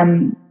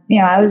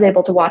I was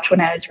able to watch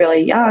when I was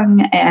really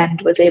young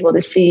and was able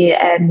to see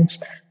and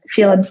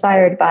feel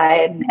inspired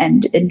by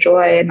and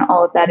enjoy and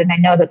all of that. And I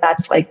know that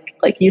that's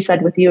like you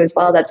said with you as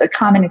well, that's a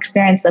common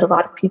experience that a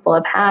lot of people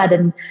have had.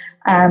 And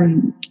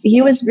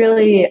he was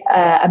really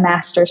a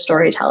master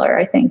storyteller,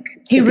 I think.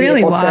 He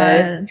really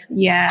was.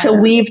 To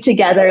weave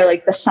together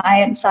like the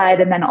science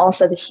side and then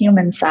also the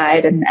human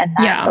side and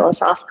that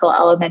philosophical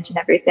element and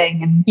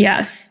everything. And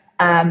yes.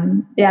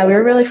 We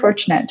were really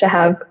fortunate to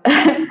have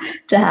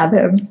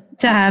him.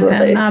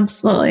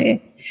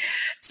 Absolutely.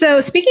 So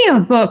speaking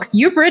of books,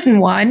 you've written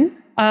one,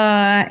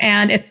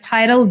 and it's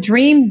titled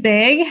Dream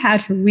Big, How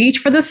to Reach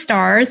for the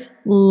Stars.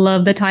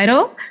 Love the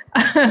title.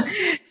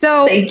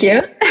 So thank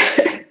you.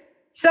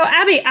 So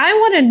Abby, I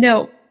want to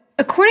know,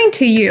 according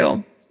to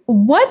you,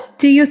 what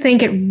do you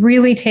think it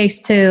really takes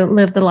to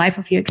live the life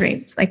of your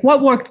dreams? Like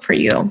what worked for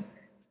you?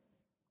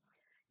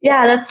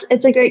 Yeah,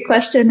 it's a great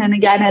question. And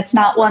again, it's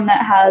not one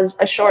that has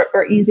a short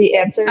or easy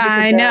answer.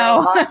 I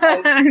know.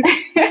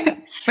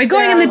 We're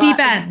going in the deep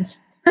end.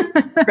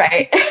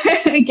 Right.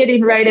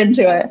 Getting right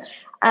into it.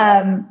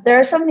 There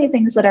are so many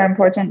things that are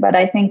important, but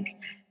I think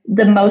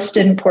the most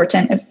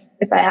important,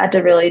 if I had to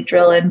really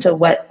drill into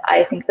what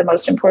I think the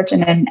most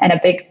important and a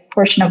big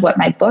portion of what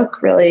my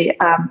book really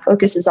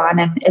focuses on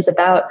and is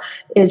about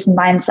is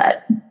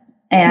mindset.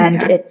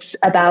 And it's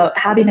about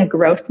having a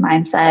growth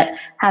mindset,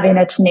 having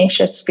a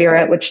tenacious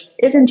spirit, which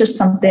isn't just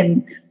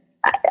something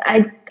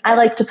I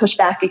like to push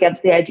back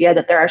against the idea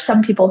that there are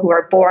some people who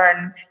are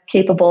born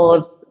capable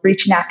of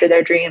reaching after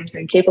their dreams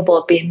and capable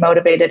of being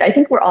motivated. I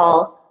think we're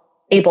all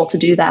able to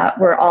do that.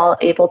 We're all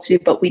able to,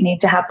 but we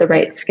need to have the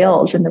right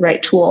skills and the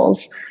right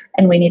tools.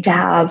 And we need to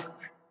have,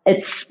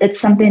 it's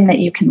something that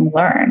you can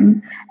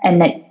learn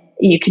and that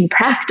you can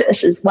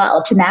practice as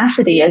well.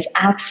 Tenacity is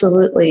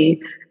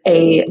absolutely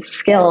a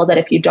skill that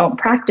if you don't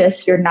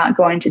practice, you're not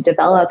going to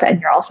develop and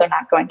you're also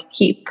not going to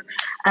keep.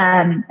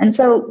 And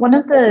so one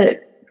of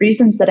the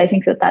reasons that I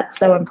think that that's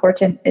so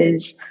important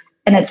is,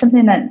 and it's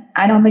something that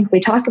I don't think we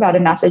talk about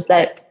enough, is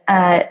that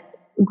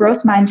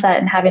growth mindset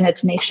and having a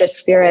tenacious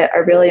spirit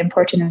are really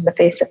important in the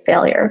face of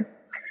failure.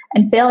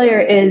 And failure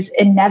is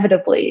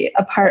inevitably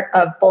a part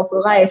of both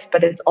life,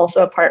 but it's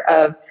also a part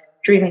of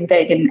dreaming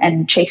big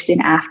and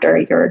chasing after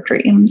your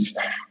dreams.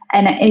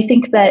 And I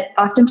think that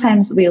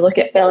oftentimes we look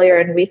at failure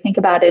and we think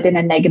about it in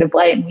a negative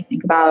light, and we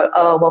think about,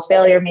 oh, well,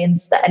 failure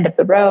means the end of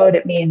the road.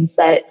 It means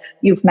that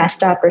you've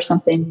messed up or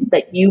something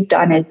that you've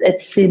done.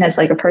 It's seen as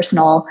like a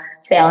personal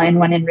failing,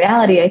 when in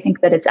reality, I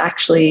think that it's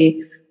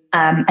actually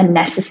a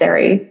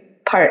necessary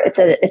part.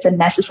 It's a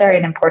necessary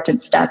and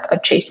important step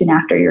of chasing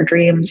after your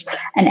dreams.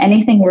 And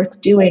anything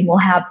worth doing will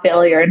have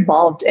failure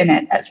involved in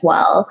it as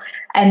well.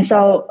 And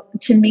so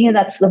to me,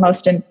 that's the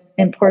most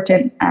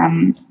important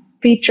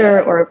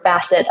feature or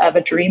facet of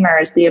a dreamer,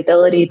 is the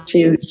ability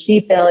to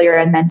see failure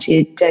and then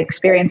to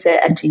experience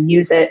it and to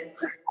use it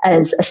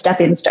as a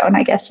stepping stone,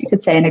 I guess you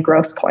could say, and a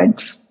growth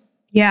point.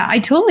 Yeah, I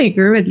totally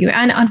agree with you.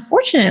 And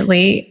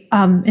unfortunately,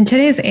 in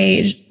today's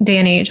day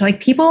and age,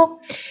 like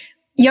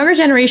younger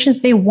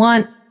generations, they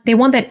want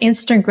that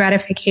instant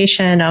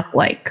gratification of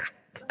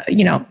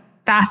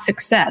fast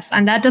success.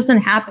 And that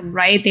doesn't happen,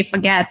 right? They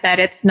forget that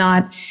it's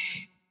not,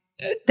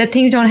 that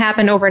things don't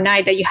happen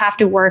overnight, that you have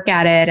to work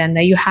at it and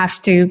that you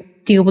have to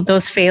deal with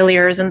those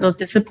failures and those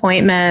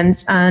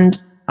disappointments. And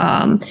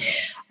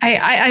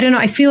I don't know,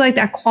 I feel like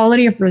that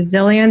quality of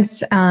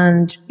resilience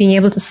and being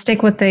able to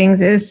stick with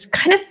things is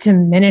kind of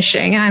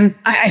diminishing. And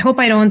I hope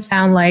I don't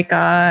sound like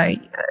a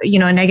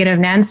negative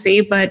Nancy,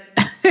 but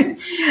it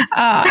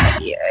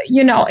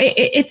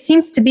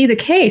seems to be the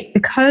case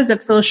because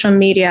of social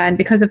media and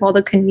because of all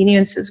the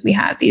conveniences we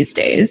have these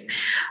days.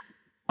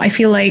 I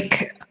feel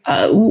like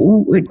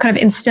kind of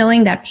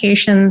instilling that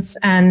patience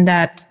and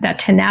that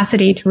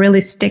tenacity to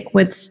really stick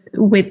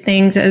with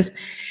things, as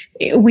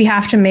we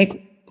have to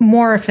make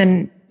more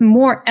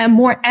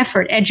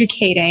effort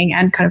educating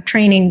and kind of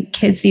training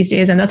kids these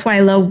days. And that's why I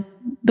love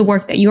the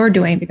work that you're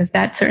doing, because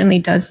that certainly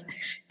does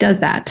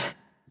that.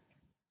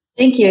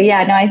 Thank you.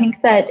 Yeah, no, I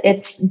think that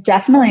it's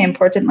definitely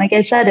important. Like I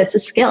said, it's a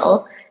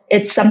skill.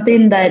 It's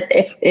something that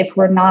if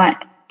we're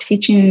not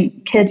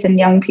teaching kids and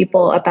young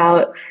people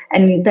about,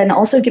 and then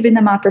also giving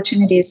them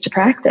opportunities to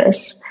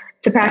practice,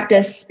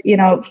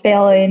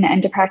 failing,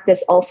 and to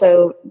practice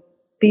also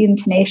being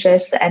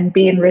tenacious and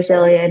being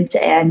resilient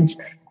and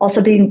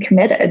also being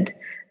committed,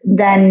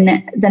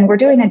 then we're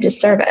doing a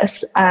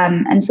disservice.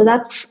 And so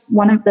that's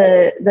one of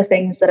the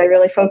things that I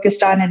really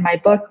focused on in my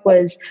book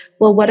was,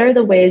 well, what are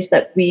the ways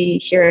that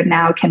we here and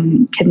now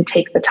can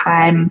take the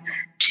time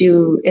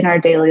to, in our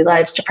daily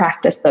lives, to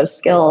practice those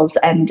skills,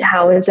 and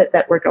how is it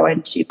that we're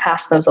going to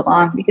pass those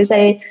along? Because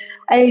I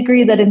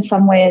agree that in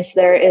some ways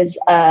there is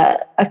a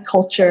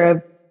culture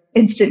of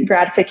instant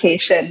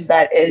gratification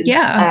that is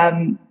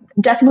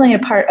definitely a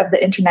part of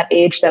the internet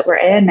age that we're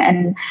in.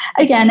 And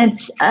again,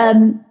 it's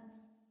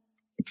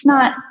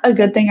not a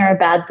good thing or a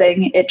bad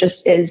thing. It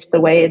just is the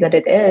way that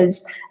it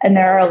is. And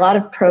there are a lot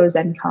of pros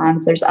and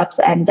cons. There's ups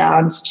and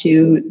downs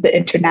to the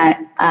internet.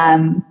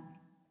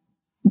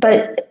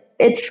 But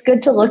it's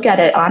good to look at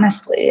it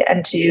honestly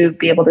and to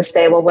be able to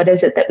say, well, what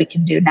is it that we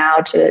can do now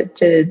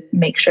to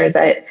make sure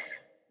that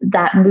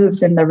that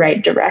moves in the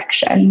right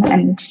direction.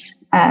 And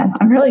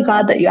I'm really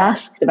glad that you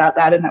asked about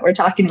that and that we're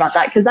talking about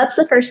that, because that's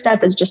the first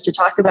step, is just to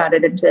talk about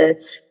it and to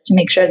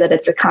make sure that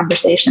it's a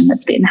conversation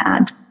that's being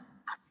had.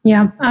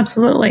 Yeah,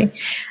 absolutely.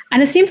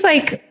 And it seems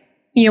like,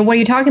 what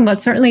you're talking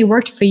about certainly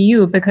worked for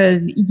you,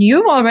 because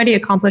you've already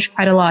accomplished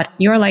quite a lot.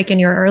 You're like in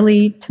your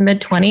early to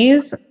mid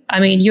 20s. I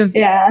mean, you've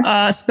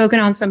spoken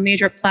on some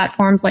major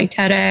platforms like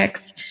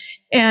TEDx,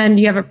 and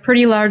you have a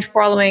pretty large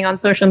following on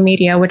social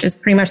media, which is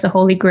pretty much the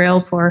holy grail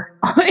for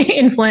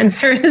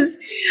influencers.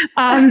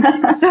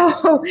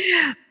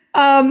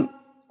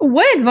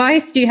 What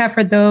advice do you have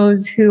for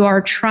those who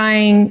are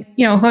trying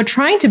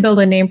to build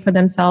a name for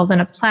themselves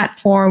and a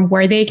platform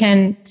where they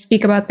can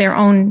speak about their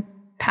own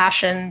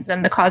passions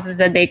and the causes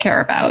that they care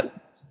about?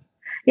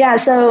 Yeah.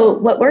 So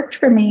what worked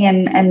for me,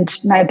 and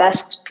my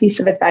best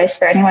piece of advice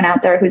for anyone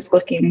out there who's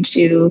looking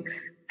to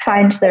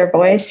find their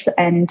voice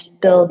and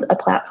build a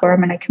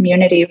platform and a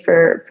community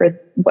for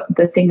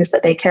the things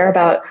that they care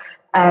about,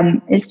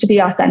 is to be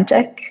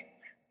authentic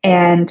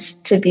and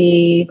to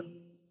be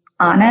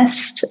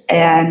honest.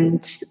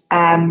 And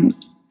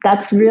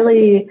that's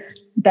really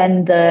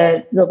been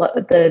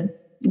the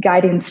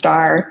guiding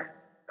star,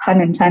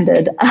 pun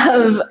intended,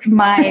 of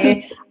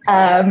my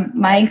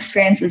my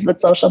experiences with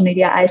social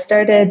media. I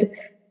started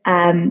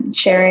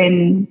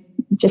sharing,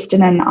 just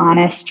in an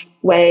honest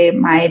way,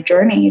 my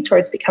journey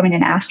towards becoming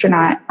an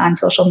astronaut on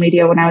social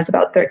media when I was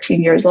about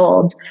 13 years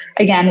old.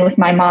 Again, with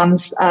my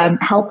mom's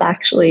help,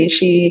 actually.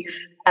 She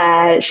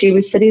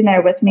was sitting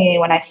there with me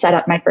when I set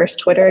up my first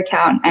Twitter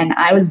account, and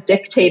I was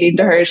dictating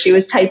to her. She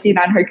was typing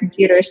on her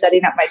computer,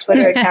 setting up my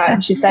Twitter account.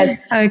 And she says,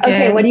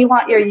 okay, what do you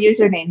want your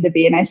username to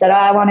be? And I said,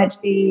 I want it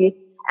to be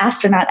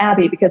Astronaut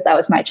Abby, because that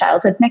was my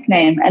childhood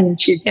nickname.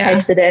 And she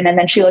types it in, and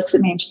then she looks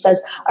at me and she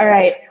says, all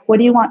right, what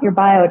do you want your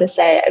bio to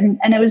say? And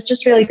it was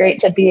just really great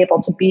to be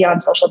able to be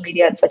on social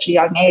media at such a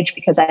young age,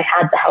 because I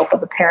had the help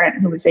of a parent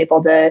who was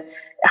able to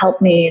help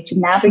me to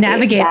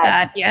navigate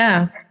that.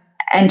 Yeah.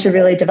 And to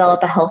really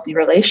develop a healthy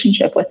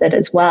relationship with it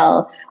as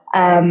well.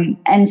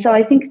 And so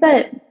I think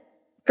that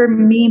for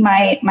me,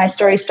 my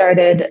story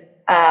started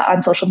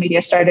on social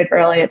media, started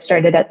early. It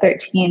started at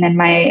 13. And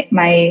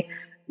my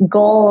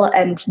goal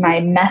and my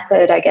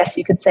method, I guess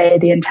you could say,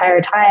 the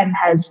entire time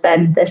has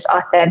been this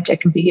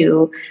authentic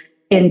view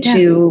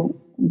into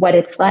what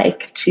it's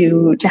like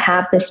to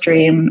have this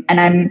dream. And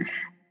I'm,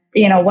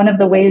 one of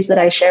the ways that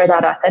I share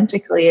that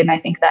authentically, and I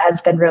think that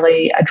has been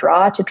really a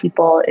draw to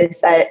people,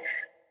 is that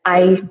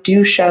I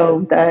do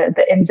show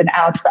the ins and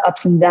outs, the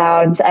ups and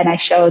downs, and I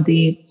show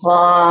the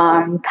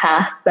long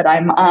path that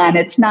I'm on.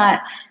 It's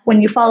not,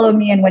 when you follow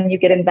me and when you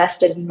get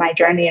invested in my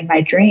journey and my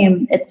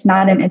dream, it's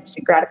not an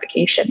instant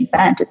gratification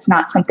event. It's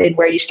not something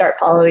where you start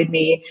following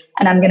me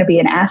and I'm going to be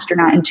an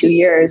astronaut in 2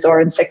 years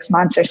or in 6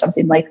 months or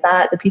something like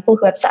that. The people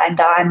who have signed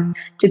on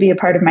to be a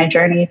part of my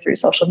journey through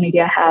social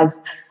media have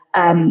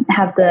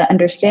the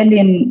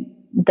understanding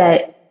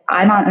that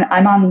I'm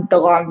on the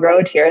long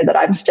road here, that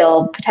I'm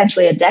still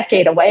potentially a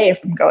decade away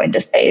from going to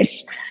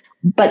space.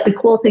 But the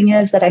cool thing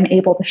is that I'm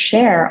able to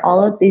share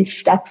all of these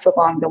steps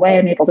along the way.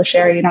 I'm able to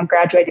share,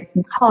 graduating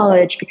from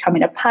college,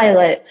 becoming a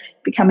pilot,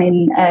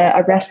 becoming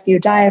a rescue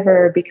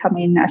diver,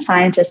 becoming a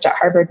scientist at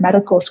Harvard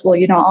Medical School,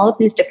 all of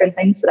these different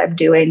things that I'm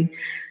doing.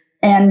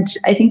 And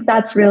I think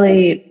that's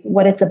really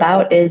what it's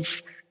about,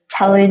 is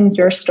telling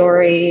your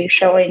story,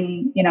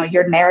 showing,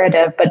 your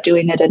narrative, but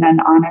doing it in an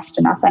honest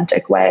and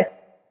authentic way.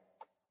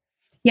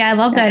 Yeah, I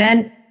love that.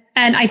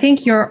 And I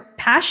think your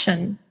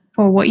passion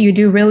for what you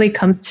do really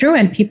comes through,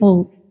 and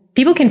people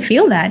can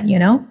feel that,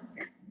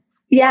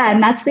 Yeah.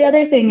 And that's the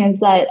other thing, is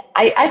that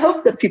I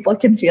hope that people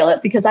can feel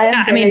it, because I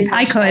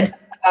could.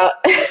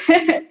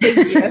 Thank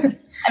you.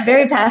 I'm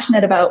very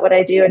passionate about what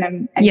I do, and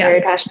I'm very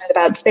passionate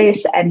about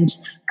space and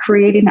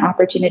creating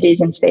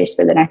opportunities in space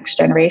for the next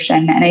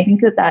generation. And I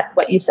think that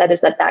what you said is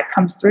that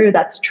comes through.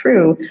 That's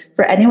true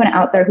for anyone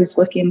out there who's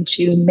looking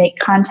to make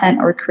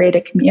content or create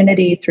a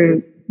community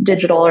through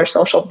digital or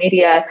social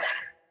media.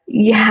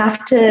 You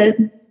have to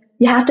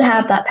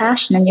have that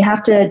passion, and you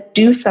have to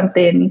do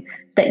something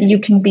that you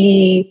can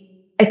be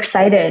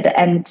excited.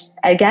 And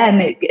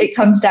again, it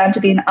comes down to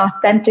being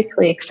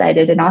authentically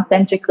excited and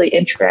authentically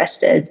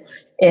interested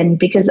in,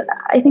 because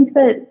I think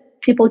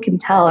that people can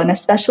tell, and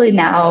especially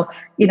now,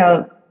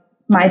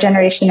 my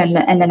generation and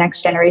the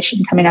next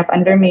generation coming up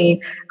under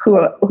me,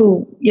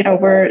 who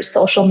we're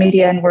social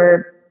media and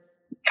we're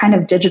kind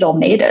of digital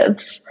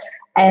natives.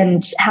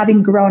 And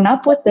having grown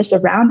up with this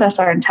around us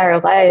our entire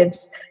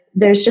lives,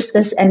 there's just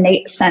this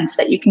innate sense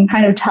that you can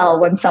kind of tell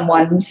when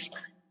someone's,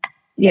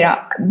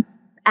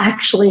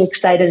 actually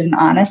excited and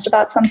honest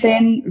about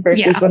something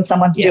versus when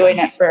someone's doing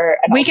it for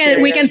an we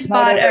can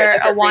spot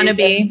a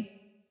wannabe.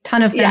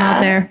 Ton of them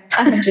out there.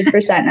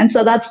 100%. And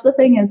so that's the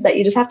thing, is that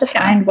you just have to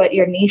find what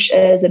your niche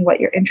is and what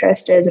your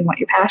interest is and what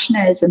your passion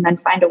is, and then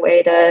find a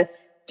way to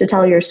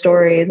tell your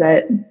story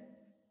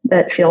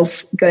that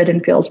feels good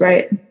and feels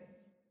right.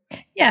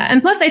 Yeah.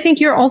 And plus, I think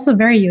you're also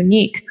very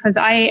unique, because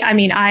I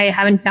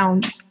haven't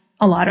found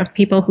a lot of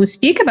people who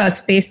speak about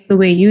space the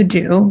way you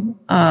do,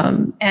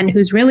 and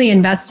who's really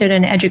invested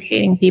in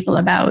educating people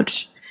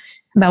about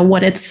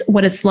what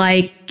it's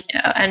like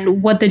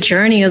and what the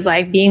journey is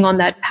like being on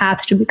that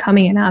path to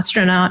becoming an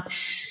astronaut.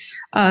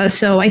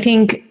 So I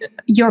think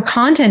your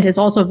content is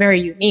also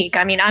very unique.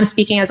 I mean, I'm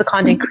speaking as a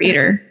content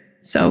creator.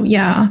 So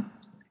yeah.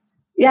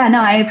 Yeah,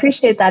 no, I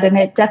appreciate that. And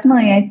it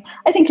definitely,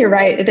 I think you're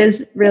right. It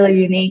is really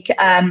unique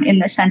in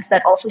the sense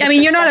that also, I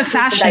mean, you're not a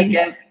fashion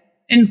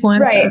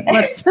influencer. Right.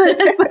 Let's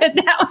just put it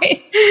that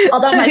way.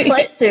 Although my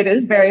flight suit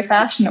is very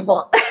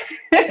fashionable.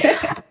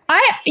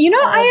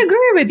 I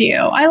agree with you.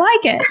 I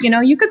like it.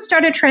 You could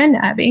start a trend,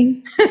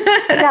 Abby.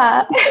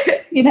 Yeah,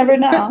 you never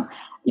know.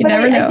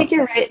 I think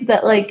you're right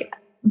that like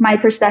my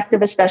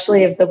perspective,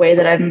 especially of the way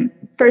that I'm,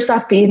 first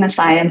off, being a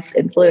science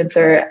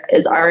influencer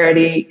is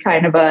already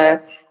kind of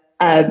a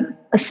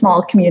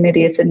small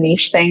community. It's a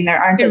niche thing.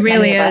 There aren't as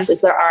many of us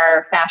as there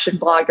are fashion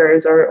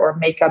bloggers or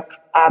makeup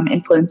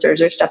influencers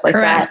or stuff like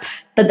that.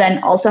 But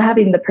then also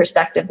having the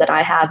perspective that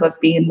I have of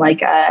being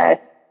like an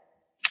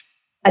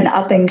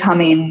up and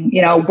coming,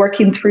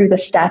 working through the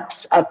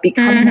steps of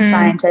becoming a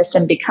scientist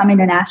and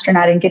becoming an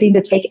astronaut and getting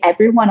to take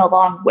everyone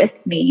along with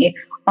me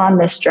on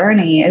this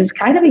journey is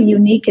kind of a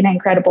unique and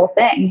incredible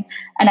thing.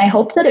 And I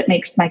hope that it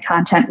makes my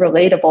content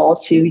relatable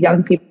to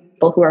young people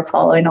who are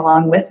following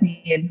along with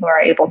me and who are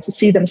able to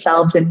see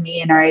themselves in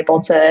me and are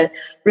able to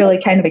really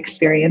kind of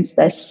experience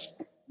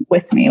this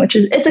with me,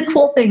 it's a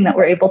cool thing that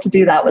we're able to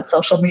do that with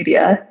social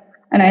media.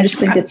 And I just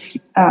think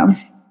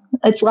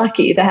it's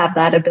lucky to have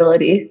that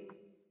ability.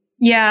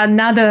 Yeah.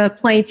 Now the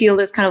playing field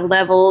is kind of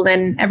leveled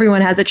and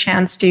everyone has a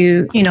chance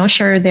to,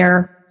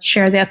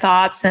 share their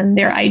thoughts and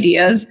their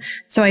ideas.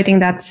 So I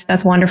think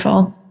that's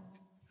wonderful.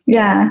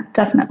 Yeah,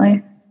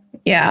 definitely.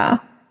 Yeah.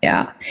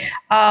 Yeah.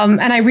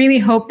 And I really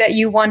hope that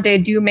you one day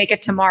do make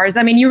it to Mars.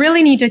 I mean, you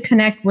really need to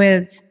connect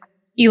with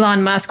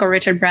Elon Musk or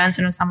Richard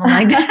Branson or someone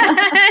like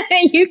that.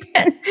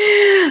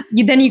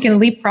 Then you can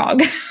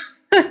leapfrog.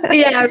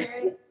 Yeah.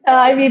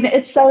 I mean,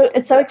 it's so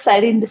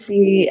exciting to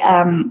see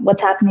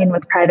what's happening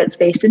with private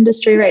space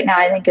industry right now.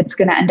 I think it's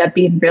going to end up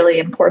being really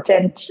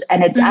important.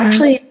 And it's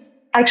actually,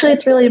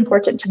 it's really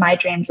important to my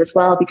dreams as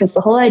well, because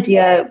the whole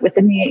idea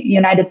within the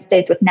United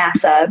States with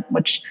NASA,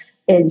 which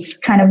is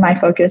kind of my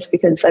focus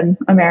because I'm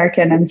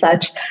American and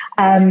such.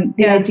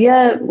 The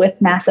idea with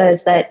NASA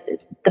is that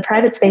the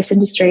private space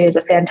industry is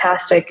a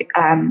fantastic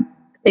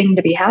thing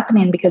to be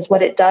happening, because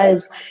what it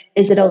does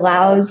is it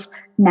allows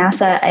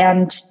NASA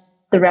and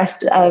the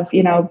rest of,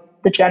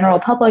 the general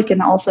public and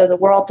also the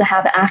world to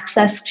have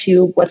access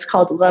to what's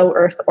called low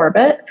Earth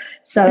orbit.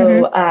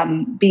 So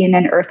being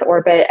in Earth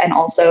orbit and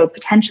also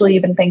potentially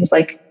even things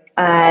like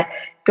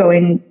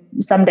going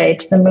someday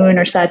to the moon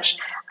or such.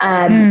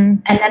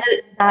 And then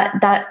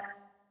that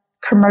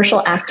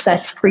commercial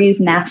access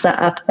frees NASA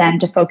up then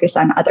to focus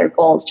on other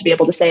goals, to be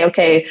able to say,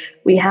 okay,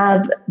 we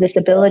have this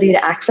ability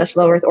to access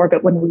low Earth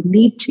orbit when we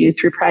need to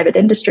through private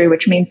industry,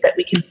 which means that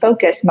we can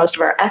focus most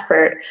of our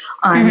effort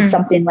on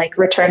something like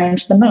returning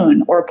to the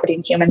moon or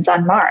putting humans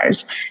on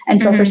Mars.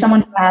 And so for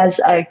someone who has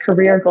a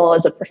career goal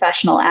as a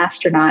professional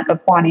astronaut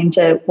of wanting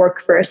to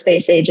work for a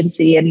space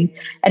agency and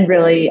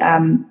really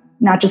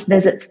not just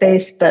visit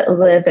space, but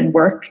live and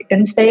work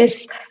in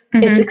space,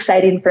 it's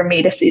exciting for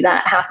me to see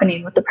that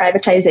happening with the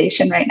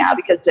privatization right now,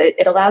 because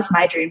it allows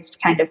my dreams to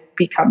kind of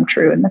become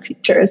true in the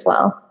future as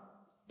well.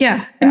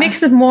 Yeah. It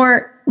makes it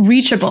more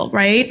reachable,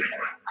 right?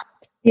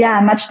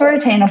 Yeah, much more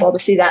attainable to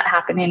see that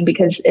happening,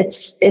 because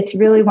it's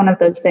really one of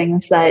those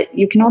things that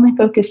you can only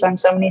focus on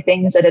so many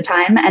things at a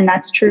time. And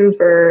that's true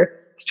for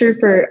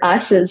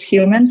us as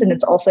humans. And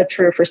it's also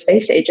true for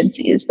space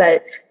agencies,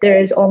 that there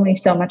is only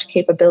so much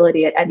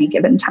capability at any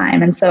given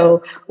time. And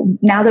so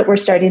now that we're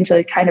starting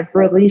to kind of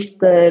release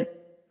the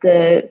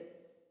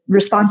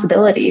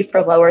responsibility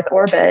for low Earth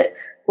orbit,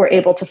 we're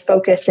able to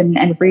focus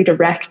and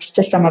redirect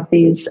to some of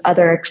these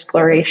other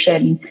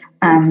exploration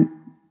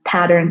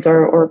patterns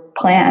or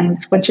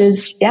plans, which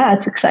is,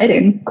 it's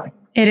exciting.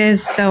 It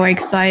is so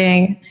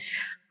exciting.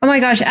 Oh my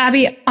gosh,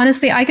 Abby,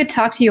 honestly, I could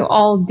talk to you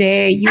all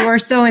day. You are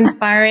so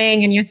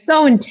inspiring and you're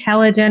so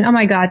intelligent. Oh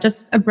my God,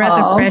 just a breath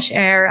of fresh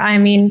air. I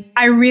mean,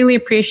 I really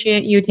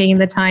appreciate you taking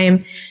the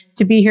time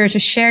to be here to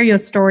share your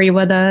story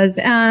with us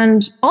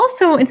and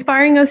also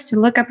inspiring us to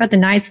look up at the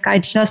night sky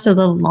just a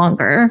little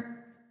longer.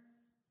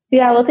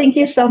 Yeah, well, thank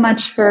you so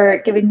much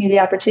for giving me the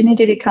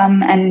opportunity to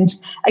come. And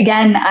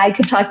again, I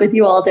could talk with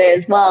you all day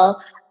as well.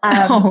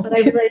 But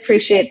I really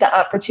appreciate the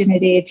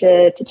opportunity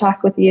to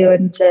talk with you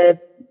and to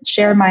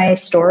share my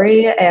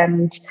story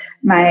and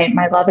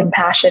my love and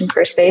passion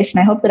for space. And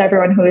I hope that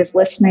everyone who is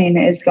listening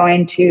is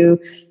going to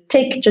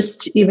take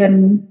just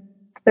even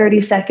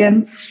 30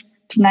 seconds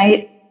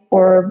tonight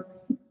or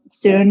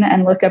soon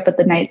and look up at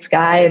the night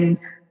sky and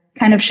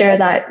kind of share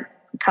that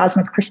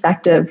cosmic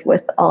perspective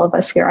with all of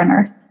us here on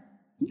Earth.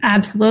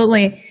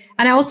 Absolutely.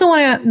 And I also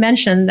want to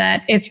mention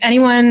that if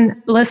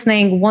anyone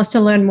listening wants to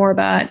learn more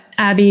about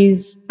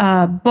Abby's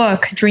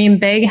book, Dream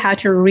Big, How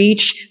to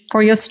Reach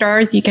for Your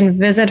Stars, you can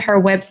visit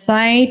her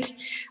website,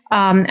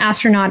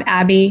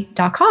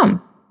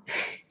 astronautabby.com.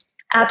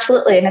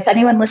 Absolutely. And if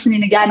anyone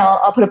listening again,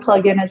 I'll put a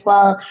plug in as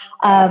well.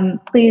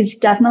 Please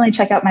definitely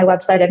check out my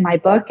website and my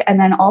book. And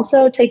then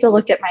also take a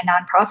look at my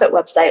nonprofit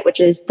website, which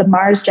is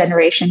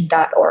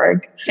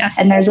themarsgeneration.org. Yes.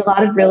 And there's a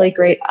lot of really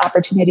great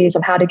opportunities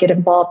of how to get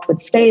involved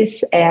with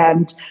space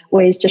and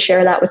ways to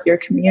share that with your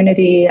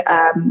community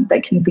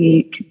that can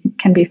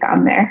be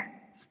found there.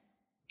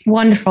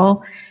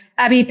 Wonderful.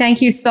 Abby,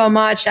 thank you so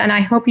much. And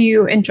I hope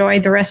you enjoy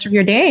the rest of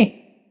your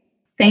day.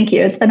 Thank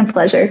you. It's been a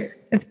pleasure.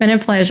 It's been a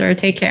pleasure.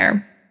 Take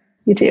care.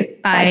 You too.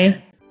 Bye.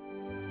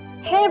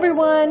 Hey,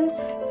 everyone.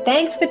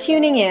 Thanks for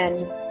tuning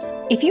in.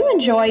 If you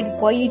enjoyed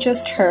what you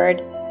just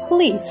heard,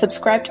 please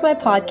subscribe to my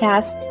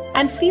podcast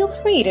and feel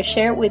free to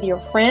share it with your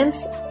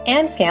friends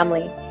and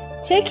family.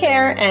 Take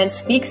care and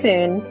speak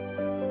soon.